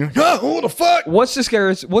leg and you're like, what the fuck?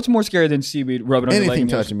 What's more scary than seaweed rubbing on your leg? Anything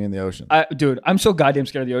touching me in the ocean. Dude, I'm so goddamn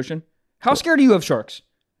scared of the ocean. How scared are you of sharks?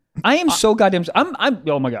 I am so goddamn...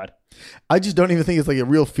 oh my God. I just don't even think it's like a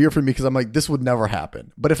real fear for me because I'm like, this would never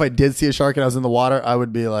happen. But if I did see a shark and I was in the water, I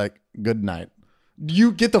would be like, good night.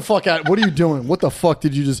 You get the fuck out. What are you doing? What the fuck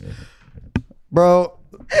did you just... Bro,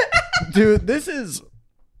 dude, this is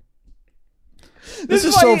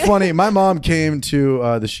so funny. My mom came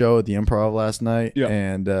to the show at the Improv last night,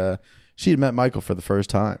 and she had met Michael for the first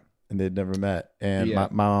time, and they'd never met. And my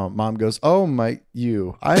mom goes, "Oh my,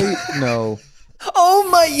 I know." Oh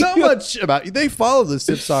my! So much about you. They follow the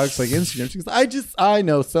Sip Socks like Instagram. She goes, I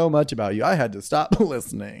know so much about you. I had to stop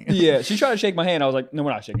listening. Yeah, she tried to shake my hand. I was like, no, we're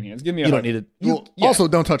not shaking hands. Give me a hug. Don't need it. Also,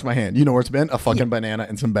 don't touch my hand. You know where it's been? A fucking banana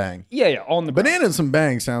and some bang. Yeah, on the banana and some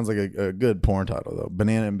bang sounds like a good porn title though.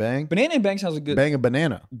 Banana and bang. Banana and bang sounds like good. Bang a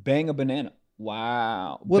banana. Bang a banana.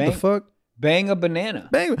 Wow. What the fuck? Bang a banana.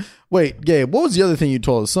 Bang. Wait, Gabe, what was the other thing you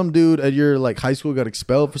told us? Some dude at your like high school got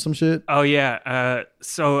expelled for some shit? Oh, yeah.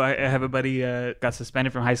 So I have a buddy got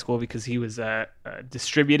suspended from high school because he was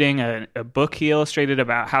distributing a book he illustrated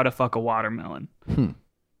about how to fuck a watermelon.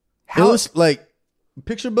 Like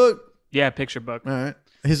picture book? Yeah, picture book. All right.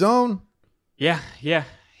 His own? Yeah.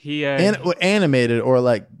 He animated or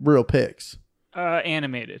like real pics?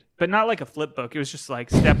 Animated, but not like a flip book. It was just like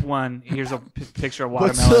step one. Here's a picture of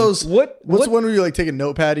watermelon. What's one where you like take a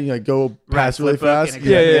notepad and you like go past really fast?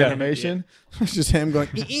 Animation. It's just him going.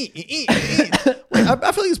 Wait,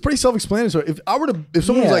 I feel like it's pretty self-explanatory. If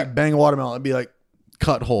someone was like bang a watermelon, it'd be like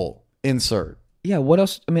cut hole, insert. Yeah. What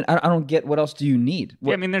else? I mean, I don't get what else do you need?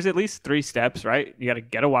 Yeah, I mean, there's at least 3 steps, right? You got to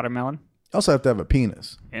get a watermelon. Also have to have a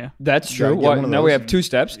penis. Yeah, that's true. Now we have 2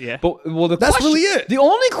 steps. Yeah, but that's really it. The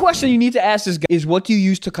only question you need to ask is what do you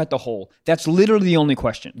use to cut the hole? That's literally the only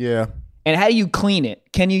question. Yeah. And how do you clean it?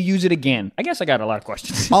 Can you use it again? I guess I got a lot of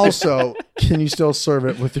questions. Also, can you still serve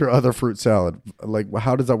it with your other fruit salad? Like,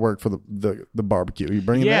 how does that work for the barbecue? Are you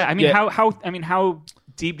bringing that? I mean, how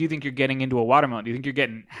deep do you think you're getting into a watermelon? Do you think you're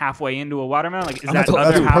getting halfway into a watermelon? Like, is that's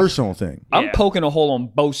a personal thing. I'm poking a hole on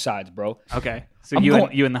both sides, bro. Okay, so you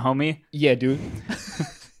and the homie? Yeah, dude.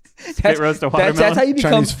 Spit roast a watermelon. That's how you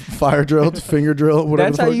become Chinese fire drill, finger drill,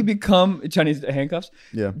 whatever. That's how you become Chinese handcuffs.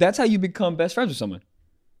 Yeah, that's how you become best friends with someone.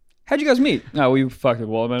 How'd you guys meet? No, we fucked a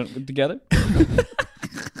watermelon together.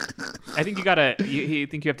 I think you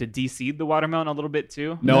think you have to de-seed the watermelon a little bit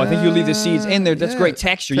too. No, I think you leave the seeds in there. That's great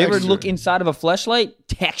texture. You ever look inside of a fleshlight?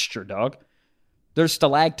 Texture, dog. There's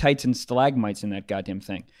stalactites and stalagmites in that goddamn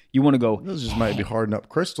thing. You want to go. Those just might be hardened up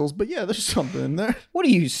crystals, but yeah, there's something in there. What are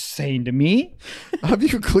you saying to me? Have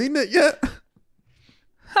you cleaned it yet?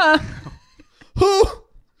 Huh? Who?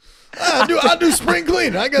 I do spring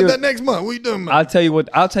cleaning. I got that next month. What you doing, man? I'll tell you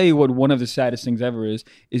what one of the saddest things ever is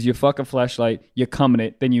you fuck a fleshlight, you cum in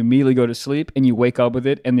it, then you immediately go to sleep and you wake up with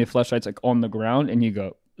it and the fleshlight's like on the ground and you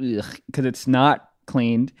go, ugh, because it's not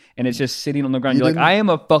cleaned and it's just sitting on the ground. You're like, I am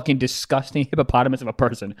a fucking disgusting hippopotamus of a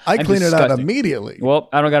person. I'm clean disgusting. It out immediately. Well,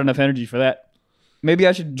 I don't got enough energy for that. Maybe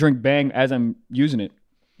I should drink Bang as I'm using it.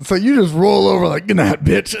 So you just roll over like, good night,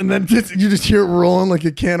 bitch. And then you just hear it rolling like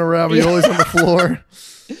a can of raviolis on the floor.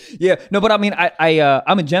 Yeah. No, but I mean,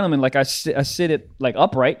 I'm a gentleman. Like I sit it like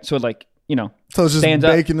upright. So like, so it's just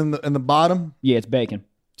bacon in the bottom? Yeah, it's bacon.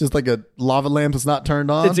 Just like a lava lamp that's not turned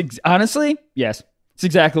on? Honestly, yes. It's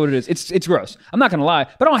exactly what it is. It's gross. I'm not gonna lie,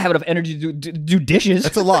 but I don't have enough energy to do dishes.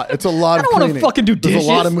 It's a lot. It's a lot of cleaning. I don't want to fucking do dishes. There's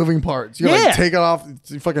a lot of moving parts. You gotta like, take it off.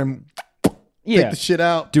 You fucking take the shit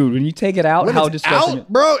out. Dude, when you take it out, how disgusting.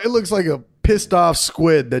 Bro, it looks like a pissed off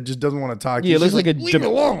squid that just doesn't want to talk to you. Yeah, it looks like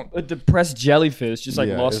a depressed jellyfish just like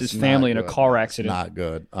lost his family in a car accident. Not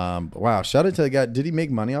good. Wow, shout out to the guy. Did he make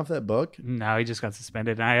money off that book? No, he just got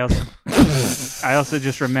suspended. And I also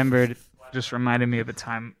just reminded me of a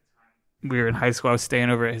time we were in high school. I was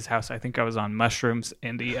staying over at his house. I think I was on mushrooms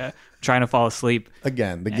and trying to fall asleep.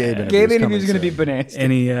 Again, the Gabe interview is going to be bananas.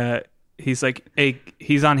 And he's like, hey,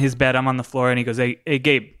 he's on his bed. I'm on the floor. And he goes, hey,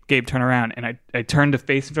 Gabe, turn around. And I turn to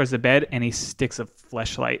face him towards the bed and he sticks a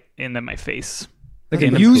fleshlight into my face. Like a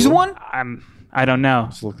used one? I don't know.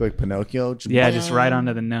 Just look like Pinocchio. Just right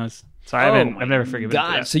onto the nose. So I've never forgiven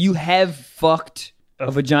that. So you have fucked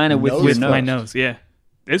a vagina with your nose? My nose, yeah.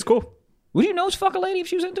 It's cool. Would you nose fuck a lady if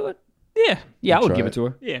she was into it? Yeah, I would give it to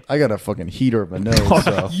her. Yeah, I got a fucking heater of a nose.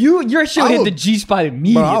 So. Your shit hit the G spot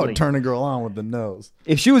immediately. But I would turn a girl on with the nose.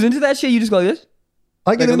 If she was into that shit, you just go like this.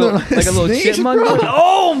 I get like in there like a little chipmunk.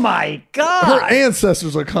 Oh my god! Her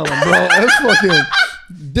ancestors are coming, bro. That's fucking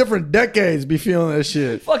different decades. Be feeling that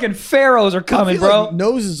shit. Fucking pharaohs are coming, bro. Like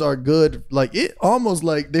noses are good. Like it almost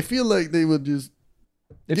like they feel like they would just.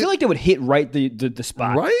 They feel like they would hit right the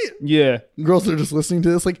spot. Right? Yeah. Girls are just listening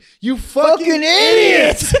to this like, you fucking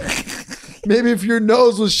idiot! Maybe if your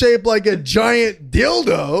nose was shaped like a giant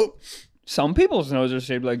dildo. Some people's noses are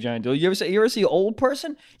shaped like giant dildo. You ever see an old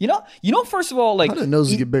person? You know. First of all, like, how do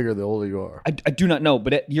noses get bigger the older you are? I do not know,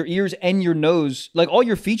 but your ears and your nose, like all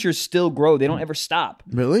your features, still grow. They don't ever stop.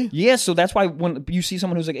 Really? Yeah. So that's why when you see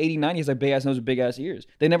someone who's like 80, 90, has like big ass nose with big ass ears,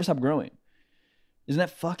 they never stop growing. Isn't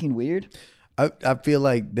that fucking weird? I feel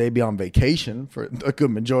like they be on vacation for a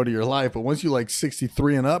good majority of your life, but once you're like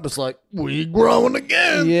 63 and up, it's like, we growing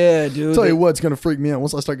again. Yeah, dude. I'll tell you what's going to freak me out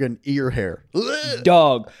once I start getting ear hair.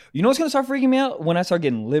 Dog. You know what's going to start freaking me out? When I start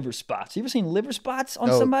getting liver spots. You ever seen liver spots on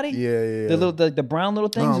somebody? Yeah. The brown little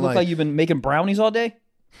things that look like you've been making brownies all day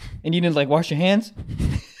and you didn't like wash your hands?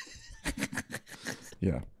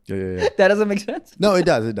 Yeah. That doesn't make sense? No, it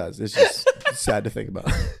does. It's just sad to think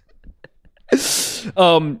about.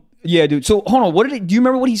 Yeah, dude. So hold on. Do you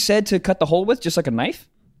remember what he said to cut the hole with? Just like a knife?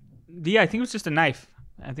 Yeah, I think it was just a knife.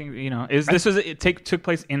 I think it took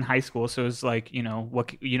place in high school, so it was like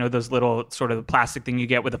those little sort of plastic thing you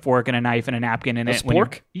get with a fork and a knife and a napkin in it.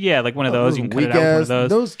 Spork? Yeah, like one of those. You can cut it out with one of those.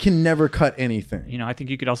 Those can never cut anything. I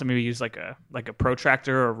think you could also maybe use like a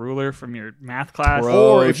protractor or a ruler from your math class.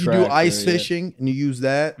 Or if you do ice fishing and you use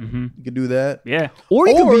that, you could do that. Yeah. Or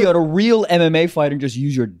you could be a real MMA fighter and just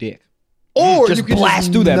use your dick. Or just you can blast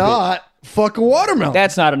just through that not fuck a watermelon.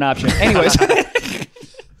 That's not an option. Anyways.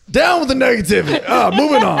 Down with the negativity.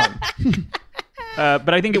 Moving on.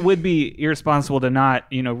 But I think it would be irresponsible to not,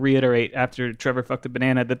 reiterate after Trevor fucked a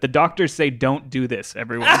banana that the doctors say don't do this,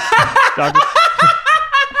 everyone.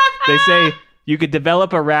 They say you could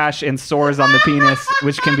develop a rash and sores on the penis,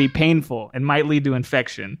 which can be painful and might lead to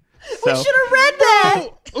infection. We should have read that.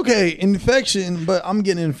 Okay, infection, but I'm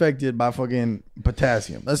getting infected by fucking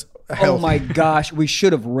potassium. That's healthy. Oh my gosh, we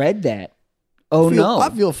should have read that. I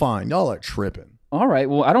feel fine. Y'all are tripping. All right,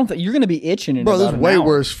 well, I don't think you're gonna be itching in bro. About There's way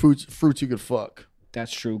worse fruits you could fuck.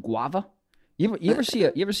 That's true. Guava. You ever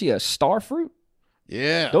see a star fruit?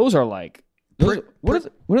 Yeah, those are like what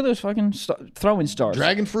are those fucking throwing stars?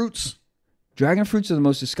 Dragon fruits. Dragon fruits are the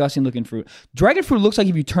most disgusting looking fruit. Dragon fruit looks like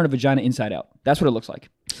if you turn a vagina inside out. That's what it looks like.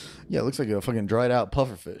 Yeah, it looks like a fucking dried out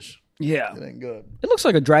pufferfish. Yeah. It ain't good. It looks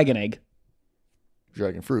like a dragon egg.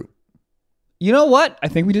 Dragon fruit. You know what? I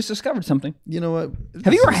think we just discovered something. You know what?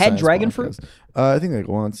 Have you ever had dragon fruit? I think like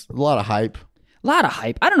once. A lot of hype. I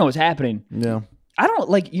don't know what's happening. Yeah. I don't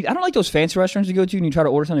like those fancy restaurants you go to and you try to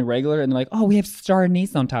order something regular and they're like, oh, we have star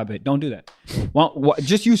anise on top of it. Don't do that. Well,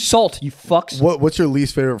 just use salt, you fucks. What's your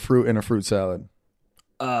least favorite fruit in a fruit salad?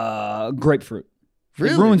 Grapefruit.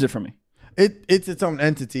 Really? It ruins it for me. It's its own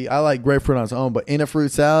entity. I like grapefruit on its own, but in a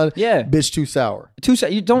fruit salad, bitch, too sour.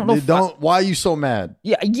 You don't know. Why are you so mad?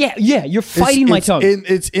 Yeah. You're fighting my tongue.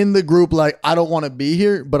 It's in the group like, I don't want to be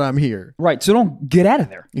here, but I'm here. Right. So don't get out of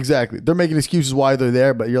there. Exactly. They're making excuses why they're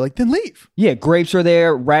there, but you're like, then leave. Yeah. Grapes are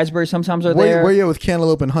there. Raspberries sometimes are there. Where are you at with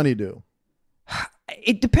cantaloupe and honeydew?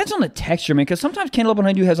 It depends on the texture, man, because sometimes cantaloupe and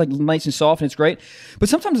honeydew has like nice and soft and it's great, but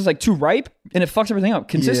sometimes it's like too ripe and it fucks everything up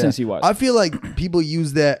consistency-wise. I feel like people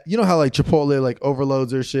use that. You know how like Chipotle like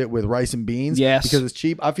overloads their shit with rice and beans? Yes. Because it's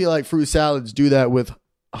cheap. I feel like fruit salads do that with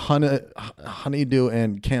honeydew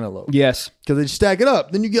and cantaloupe. Yes. Because they stack it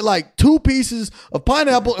up. Then you get like 2 pieces of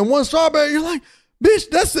pineapple and 1 strawberry. You're like, bitch,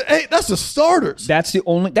 that's the starters. That's the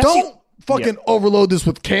only... Fucking overload this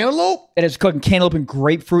with cantaloupe. And it's cooking cantaloupe and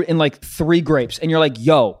grapefruit and like 3 grapes. And you're like,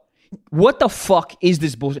 yo, what the fuck is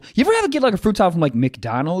this bullshit? You ever get like a fruit salad from like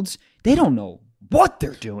McDonald's? They don't know what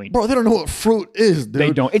they're doing. Bro, they don't know what fruit is, dude.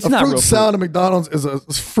 They don't. It's not real real fruit salad at McDonald's is a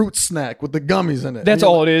fruit snack with the gummies in it. That's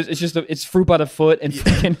all it is. It's just it's fruit by the foot and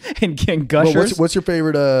fucking Gushers. Bro, what's your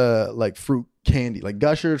favorite like fruit candy? Like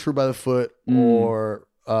Gushers, fruit by the foot, or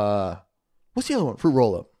what's the other one? Fruit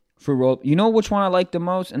roll up. Fruit roll. You know which one I like the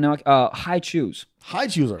most? And High Chews. High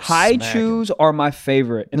Chews are High smacking. Chews are my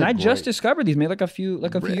favorite. And They're I just great. discovered these maybe like a few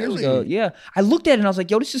years Really? ago. Yeah. I looked at it and I was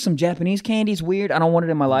like, yo, this is some Japanese candy. It's weird. I don't want it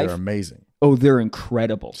in my life. They're amazing. Oh, they're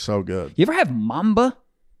incredible. So good. You ever have Mamba?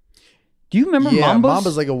 Do you remember Yeah, Mambas?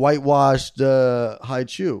 Mamba's like a whitewashed High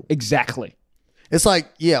Chew. Exactly. It's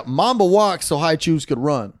like, Mamba walks so High Chews could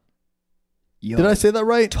run. Yo, Did I say that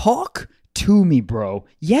right? talk to me, bro.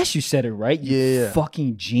 Yes, you said it right. You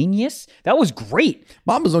fucking genius. That was great.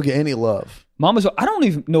 Mambas don't get any love. Mambas, I don't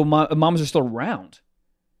even know Mambas are still around.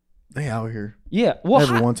 They out here. Yeah. Well,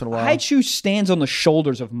 Every once in a while. High Chew stands on the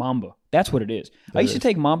shoulders of Mamba. That's what it is. I used to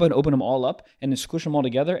take Mamba and open them all up and then squish them all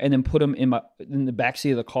together and then put them in the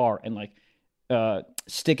backseat of the car and like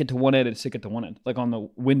stick it to one end and stick it to one end, like on the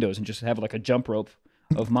windows, and just have like a jump rope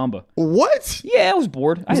of Mamba. What? Yeah, I was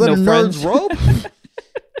bored. I Was had that no a friends. nerd's rope?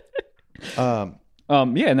 Yeah,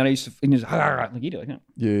 and then I used to and just, like you do, like,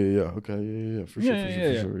 Yeah. Okay, yeah. For sure,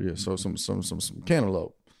 Yeah. for sure. Yeah. So some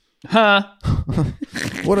cantaloupe. huh?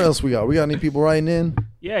 What else we got? We got any people writing in?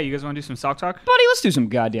 Yeah, you guys want to do some sock talk? Buddy, let's do some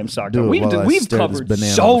goddamn sock Do talk. it while I We've stare at this covered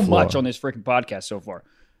banana so on the floor. much on this freaking podcast so far.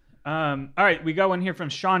 All right, we got one here from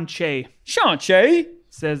Sean Che. Sean Che.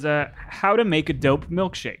 Says, how to make a dope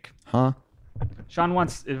milkshake. Huh? Sean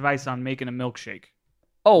wants advice on making a milkshake.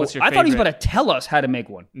 Oh, What's your I thought he was favorite? about to tell us how to make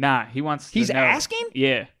one. Nah, he wants to He's know. asking?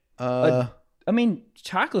 Yeah. I mean,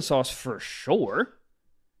 chocolate sauce for sure.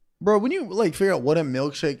 Bro, when you like figure out what a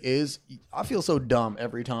milkshake is, I feel so dumb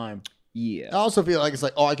every time. I Yeah. also feel like it's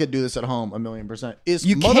like, I could do this at home 1,000,000%. It's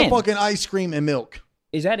You can. motherfucking ice cream and milk.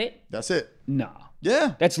 Is that it? That's it. No.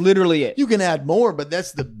 Yeah. That's literally it. You can add more, but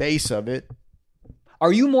that's the base of it.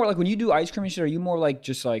 Are you more like when you do ice cream and shit? Are you more like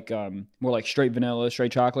just like more like straight vanilla,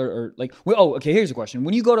 straight chocolate, or like? Well, okay. Here's a question: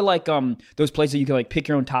 when you go to like those places that you can like pick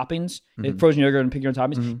your own toppings, frozen yogurt, and pick your own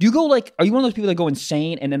toppings, do you go like? Are you one of those people that go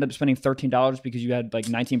insane and end up spending $13 because you had like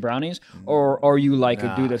 19 brownies, or are you like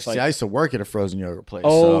a dude that's like? See, I used to work at a frozen yogurt place.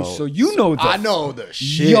 Oh, so you know I know the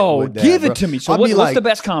shit. Yo, with that, give bro. it to me. So I'll what's be like, the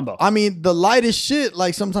best combo? I mean, the lightest shit.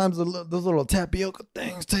 Like sometimes those little tapioca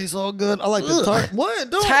things taste all good. I like the tart. What?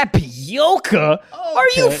 Don't. Tapioca? Are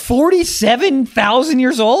you Okay. 47,000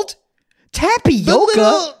 years old? The Tapioca?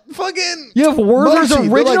 little fucking. You have Werther's mochi.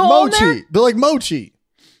 original They're like on mochi. there? They're like mochi.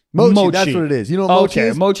 Mochi. That's what it is. You know what mochi Okay,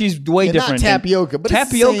 is? mochi's way Yeah, different. not tapioca, but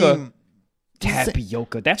tapioca. it's the same.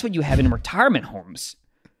 Tapioca. That's what you have in retirement homes.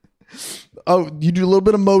 Oh, you do a little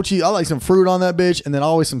bit of mochi. I like some fruit on that bitch, and then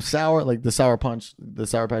always some sour, like the Sour Punch, the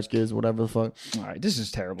Sour Patch Kids, whatever the fuck. All right, this is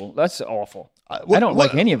terrible. That's awful. I What- don't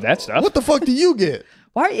like any of that stuff. What the fuck do you get?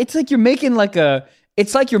 Why? It's like you're making like a.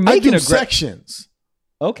 It's like you're I making do a. sections.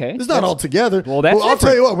 Okay, It's not all together. Well, that's I'll tell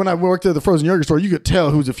different. you what. When I worked at the frozen yogurt store, you could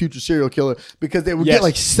tell who's a future serial killer because they would Yes. get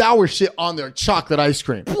like sour shit on their chocolate ice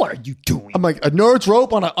cream. What are you doing? I'm like, a nerd's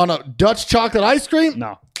rope on a Dutch chocolate ice cream?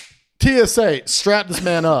 No. TSA, strap this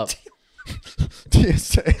man up.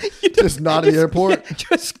 TSA, just not at the airport. Yeah,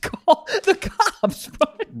 just call the cops,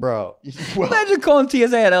 bro. Well, imagine calling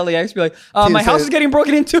TSA at LAX, be like, my house is getting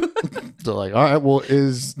broken into. They're like, all right, well,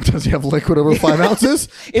 does he have liquid over 5 ounces?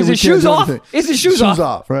 Is his shoes off? Is his shoes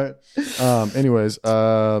off? Right. Anyways,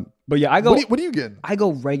 but yeah, I go. What are you getting? I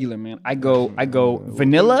go regular, man. I go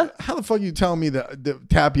vanilla. How the fuck you telling me that the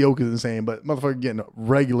tapioca is insane, but motherfucker getting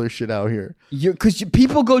regular shit out here? Because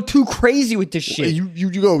people go too crazy with this shit. You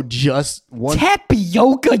go just one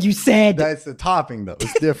tapioca. You said that's the topping though.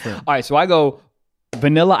 It's different. All right, so I go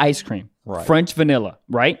vanilla ice cream, right. French vanilla,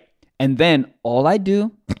 right, and then all I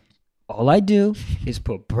do is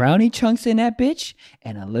put brownie chunks in that bitch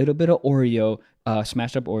and a little bit of Oreo,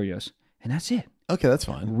 smashed up Oreos, and that's it. Okay, that's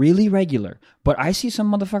fine. Really regular. But I see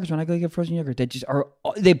some motherfuckers when I go get frozen yogurt that just are,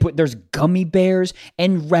 there's gummy bears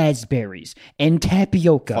and raspberries and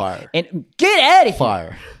tapioca. Fire. And get out of here.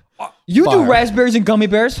 Fire. You Fire. do raspberries and gummy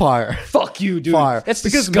bears? Fire. Fuck you, dude. Fire. That's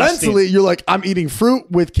because disgusting. mentally you're like, I'm eating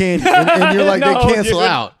fruit with candy. And you're like, No, they cancel dude.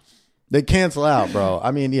 out. They cancel out, bro.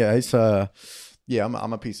 I mean, yeah, it's yeah,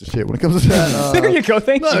 I'm a piece of shit when it comes to that. There you go.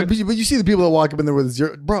 Thank you. But you see the people that walk up in there with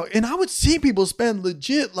zero, bro. And I would see people spend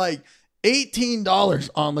legit like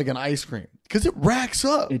 $18 on like an ice cream because it racks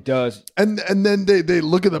up. It does. And then they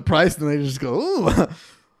look at the price and they just go,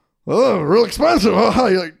 oh, real expensive. Oh,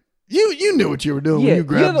 you're like, you knew what you were doing when you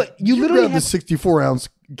grabbed you literally grabbed the 64-ounce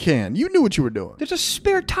can. You knew what you were doing. There's a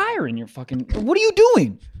spare tire in your fucking. What are you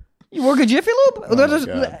doing? You work a Jiffy Lube?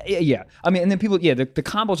 Yeah. I mean, and then people, the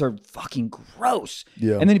combos are fucking gross.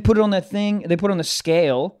 Yeah. And then you put it on that thing, they put it on the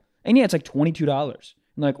scale, and it's like $22.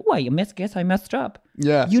 I'm like, oh, guess I messed up.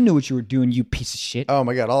 Yeah. You knew what you were doing, you piece of shit. Oh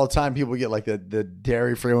my God. All the time people get like the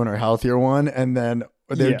dairy-free one or healthier one, and then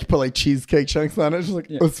they put like cheesecake chunks on it. It's just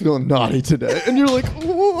like, I was feeling naughty today. And you're like,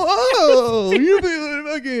 whoa, you're feeling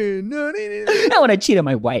fucking naughty. I want to cheat on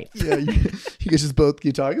my wife. Yeah, you guys just both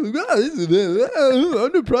keep talking. Like,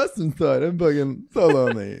 I'm depressed inside. I'm fucking so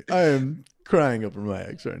lonely. I am crying over my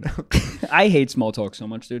ex right now. I hate small talk so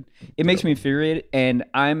much, dude. It makes me infuriated, and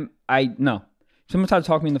no. Someone tried to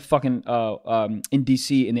talk to me in the fucking in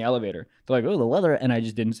DC in the elevator. They're like, "Oh, the weather," and I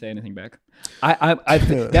just didn't say anything back.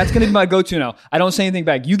 That's gonna be my go-to now. I don't say anything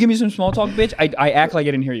back. You give me some small talk, bitch. I act like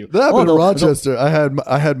I didn't hear you. That happened in Rochester. I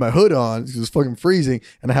had my hood on. It was fucking freezing,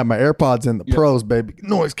 and I had my AirPods in, the pros, baby,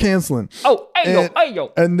 noise canceling. Oh,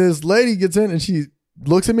 ayo. And this lady gets in, and she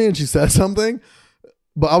looks at me, and she says something.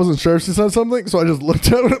 But I wasn't sure if she said something, so I just looked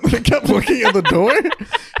at her and kept looking at the door.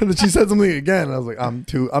 And then she said something again. And I was like, I'm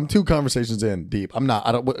two conversations in deep. I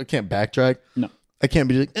can't backtrack. No. I can't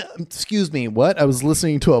be like, excuse me, what? I was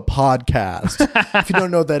listening to a podcast. If you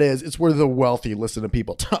don't know what that is, it's where the wealthy listen to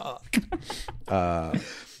people talk.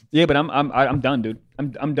 Yeah, but I'm done, dude.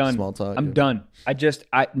 I'm done. Small talk. I'm done.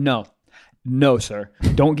 No, sir.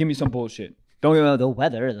 Don't give me some bullshit. Don't give me the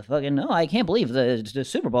weather, the fucking I can't believe the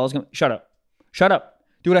Super Bowl is going. Shut up.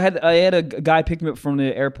 Dude, I had a guy pick me up from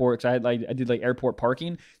the airport because I did like airport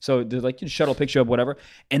parking. So there's like shuttle picture of whatever.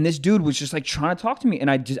 And this dude was just like trying to talk to me,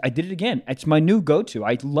 and I did it again. It's my new go-to.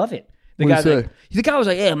 I love it. The guy was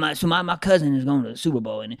like, yeah, my cousin is going to the Super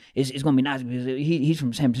Bowl, and it's going to be nice because he's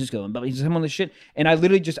from San Francisco, and he's some of this shit. And I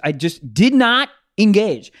literally just did not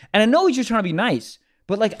engage. And I know he's just trying to be nice,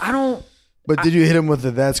 but like I don't. But did you hit him with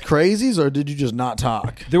the "that's crazies" or did you just not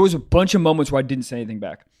talk? There was a bunch of moments where I didn't say anything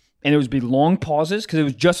back. And there would be long pauses because it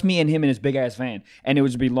was just me and him in his big ass van. And it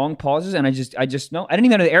would be long pauses, and I just no, I didn't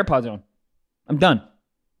even have the AirPods on. I'm done.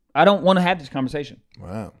 I don't want to have this conversation.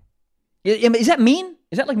 Wow. Is that mean?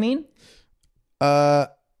 Is that like mean?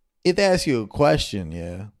 If they ask you a question,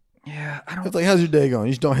 yeah. Yeah, I don't. It's like, how's your day going?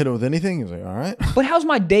 You just don't hit him with anything. He's like, all right. But how's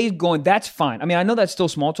my day going? That's fine. I mean, I know that's still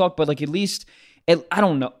small talk, but like at least, I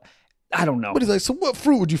don't know. But he's like, so what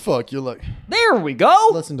fruit would you fuck? You're like, there we go.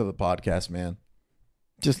 Listen to the podcast, man.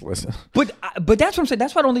 Just listen. But that's what I'm saying.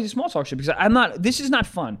 That's why I don't need the small talk shit, because this is not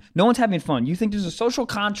fun. No one's having fun. You think there's a social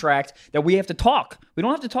contract that we have to talk. We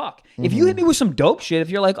don't have to talk. Mm-hmm. If you hit me with some dope shit,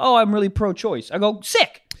 if you're like, oh, I'm really pro-choice, I go,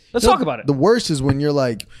 sick. Let's talk about it. The worst is when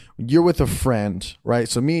you're with a friend, right?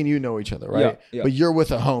 So me and you know each other, right? Yeah. But you're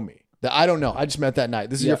with a homie that I don't know. I just met that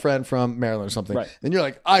night. This is your friend from Maryland or something. Right. Then you're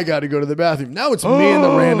like, I got to go to the bathroom. Now it's me and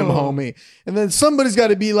the random homie. And then somebody's got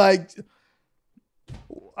to be like,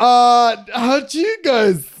 how'd you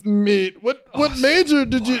guys meet? What major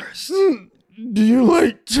did you? Do you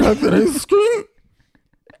like chocolate ice cream?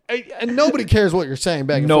 and nobody cares what you're saying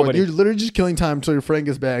back and Nobody. forth. You're literally just killing time until your friend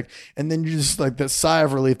gets back, and then you're just like that sigh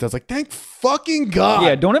of relief that's like, thank fucking God.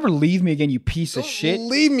 Yeah, don't ever leave me again, you piece of shit.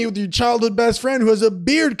 Leave me with your childhood best friend who has a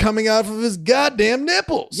beard coming out of his goddamn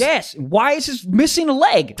nipples. Yes. Why is he missing a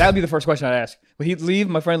leg? That would be the first question I'd ask. Would he leave,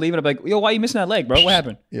 my friend leave, and I'd be like, yo, why are you missing that leg, bro? What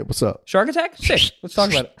happened? Yeah, what's up? Shark attack? Sick. Let's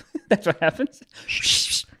talk about it. That's what happens.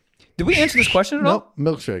 Did we answer this question at all?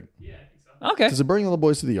 Nope, milkshake. Okay. Does it bring all the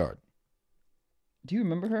boys to the yard? Do you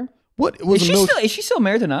remember her? What it was Is she still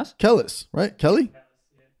married than us? Kellis, right? Kelly?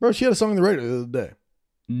 Bro, she had a song on the radio the other day.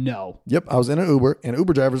 No. Yep, I was in an Uber, and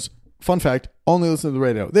Uber drivers, fun fact, only listen to the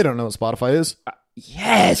radio. They don't know what Spotify is.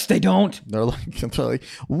 Yes, they don't. They're like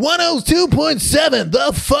 102.7,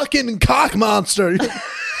 the fucking cock monster.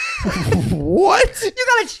 What? You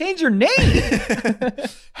gotta change your name.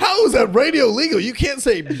 How is that radio legal? You can't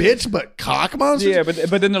say bitch, but cock monster. Yeah, but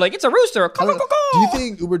then they're like, it's a rooster. Do you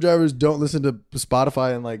think Uber drivers don't listen to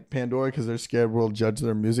Spotify and like Pandora because they're scared we'll judge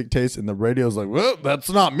their music taste? And the radio's like, well,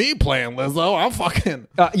 that's not me playing Lizzo. I'm fucking.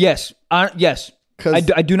 Yes. Yes. I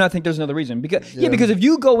do not think there's another reason. Because if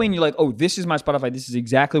you go in, you're like, oh, this is my Spotify. This is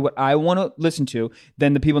exactly what I want to listen to.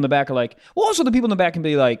 Then the people in the back are like, well, also the people in the back can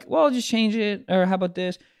be like, well, just change it. Or how about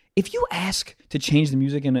this? If you ask to change the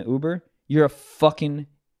music in an Uber, you're a fucking...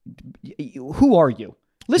 Who are you?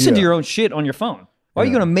 Listen to your own shit on your phone. Why are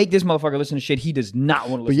you going to make this motherfucker listen to shit he does not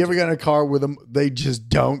want to listen to? But you ever get in a car with them, they just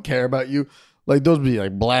don't care about you? Like, those be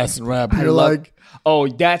like blasting rap. And you're like... Oh,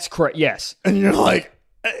 that's correct. Yes. And you're like,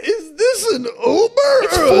 is this an Uber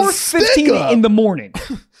It's 4:15 in the morning.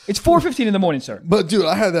 It's 4:15 in the morning, sir. But dude,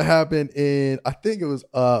 I had that happen in, I think it was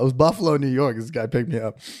Buffalo, New York. This guy picked me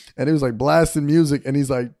up, and he was like blasting music, and he's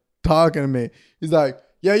like talking to me. He's like,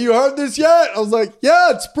 "Yeah, you heard this yet?" I was like,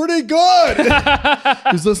 "Yeah, it's pretty good."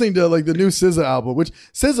 He's listening to like the new SZA album, which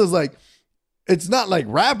SZA's like, it's not like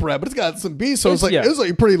rap, but it's got some beats, so it's like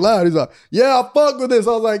pretty loud. He's like, "Yeah, I fuck with this."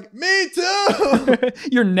 I was like, "Me too."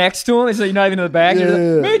 You're next to him, it's like you're not even in the back. Yeah.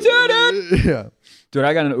 You're like, "Me too, dude." Yeah. Dude,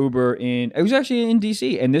 I got an Uber it was actually in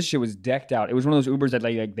DC, and this shit was decked out. It was one of those Ubers that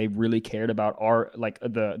like they really cared about our like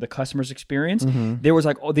the customer's experience. There was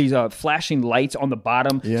like all these flashing lights on the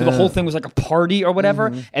bottom, so the whole thing was like a party or whatever.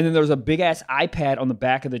 And then there was a big ass iPad on the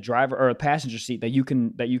back of the driver or passenger seat that you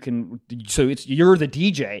can so you're the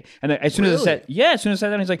DJ. And then as soon as it sat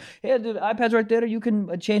down, he's like, "Yeah, dude, the iPad's right there. You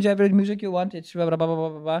can change every music you want. It's blah blah blah blah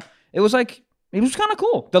blah blah." It was like. It was kind of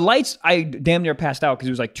cool. The lights, I damn near passed out because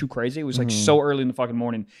it was like too crazy. It was like so early in the fucking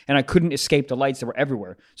morning, and I couldn't escape the lights that were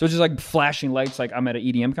everywhere. So it was just like flashing lights, like I'm at an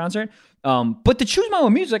EDM concert. But to choose my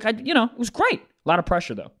own music, it was great. A lot of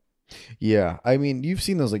pressure though. Yeah, I mean, you've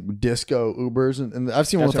seen those like disco Ubers, and I've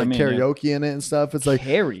seen one with like karaoke in it and stuff. It's like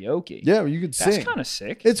karaoke. Yeah, you could sing. That's kind of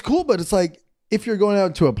sick. It's cool, but it's like. If you're going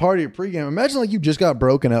out to a party or pregame, imagine like you just got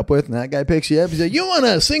broken up with, and that guy picks you up. He's like, "You want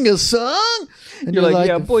to sing a song?" And you're like,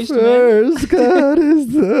 "Yeah, boys, first God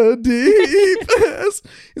is the deepest."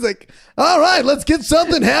 He's like, "All right, let's get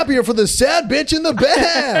something happier for the sad bitch in the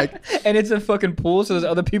back." And it's a fucking pool, so there's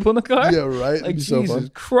other people in the car. Yeah, right. Like Jesus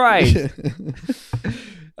Christ.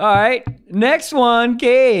 All right, next one,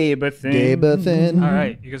 Gabe-a-thin. All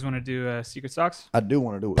right, you guys want to do secret socks? I do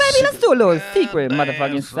want to do it. Baby, let's do a little secret,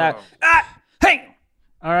 motherfucking sock. Hey!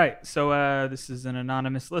 All right, so this is an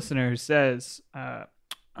anonymous listener who says,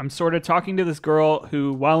 I'm sort of talking to this girl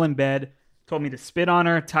who, while in bed, told me to spit on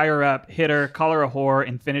her, tie her up, hit her, call her a whore,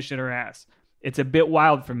 and finish at her ass. It's a bit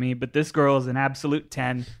wild for me, but this girl is an absolute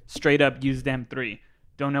 10, straight up used M3.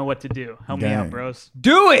 Don't know what to do. Help me out, bros.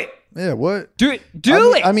 Do it! Yeah, what? Do it!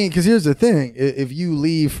 I mean, because here's the thing. If you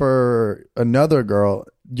leave for another girl,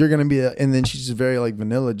 you're going to be, and then she's just very like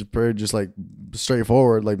vanilla, just like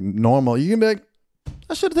straightforward, like normal. You can be like,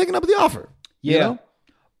 I should have taken up the offer. Yeah. You know?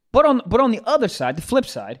 But on the other side, the flip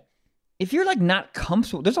side, if you're like not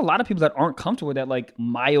comfortable, there's a lot of people that aren't comfortable with that like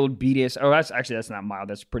mild BDSM. Oh, that's not mild.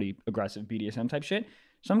 That's pretty aggressive BDSM type shit.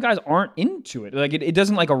 Some guys aren't into it. Like it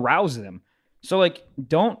doesn't like arouse them. So like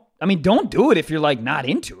don't do it if you're like not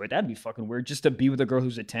into it. That'd be fucking weird just to be with a girl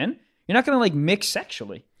who's a 10. You're not going to like mix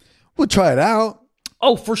sexually. We'll try it out.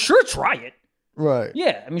 Oh, for sure try it. Right.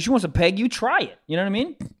 Yeah. I mean, she wants to peg you, try it. You know what I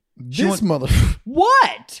mean? This mother.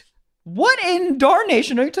 What? What in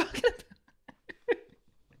darnation are you talking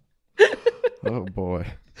about? Oh boy.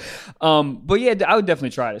 But yeah, I would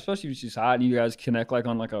definitely try it, especially if she's hot and you guys connect like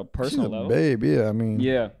on like a personal level. Babe, yeah, I mean.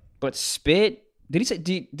 Yeah. But spit.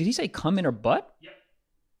 Did he say come in her butt? Yep.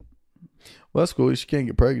 Well, that's cool. She can't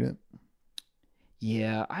get pregnant.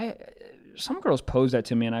 Yeah, some girls pose that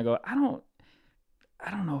to me and I go, I don't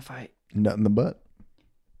know if I Nut in the butt.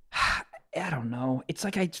 I don't know. It's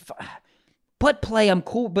like butt play, I'm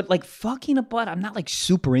cool, but like fucking a butt, I'm not like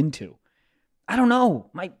super into. I don't know.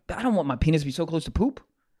 I don't want my penis to be so close to poop.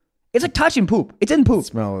 It's like touching poop. It's in poop.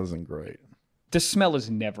 The smell isn't great. The smell is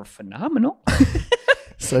never phenomenal.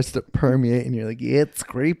 Starts to permeate, and you're like, it's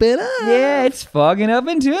creeping up. Yeah, it's fogging up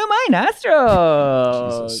into my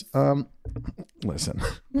nostrils. Jesus. Listen.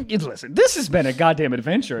 Listen, this has been a goddamn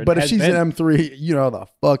adventure. But if she's an M3, you know how the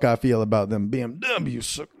fuck I feel about them BMW.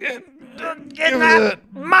 So get that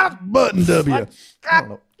button W.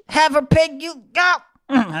 Have a pig, you go.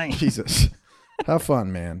 Jesus. Have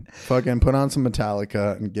fun, man. Fucking put on some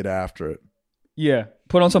Metallica and get after it. Yeah.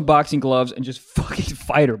 Put on some boxing gloves and just fucking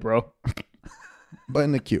fight her, bro. But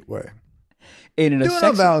in a cute way. Do it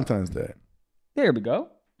on Valentine's Day. There we go.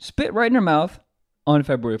 Spit right in her mouth on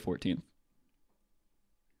February 14th.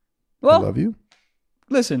 Well, I love you.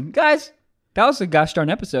 Listen, guys, that was a gosh darn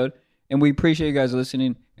episode, and we appreciate you guys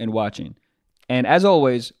listening and watching. And as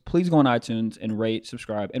always, please go on iTunes and rate,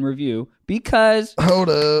 subscribe, and review because hold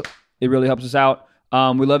up, it really helps us out.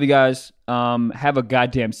 We love you guys. Have a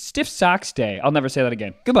goddamn stiff socks day. I'll never say that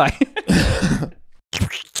again. Goodbye.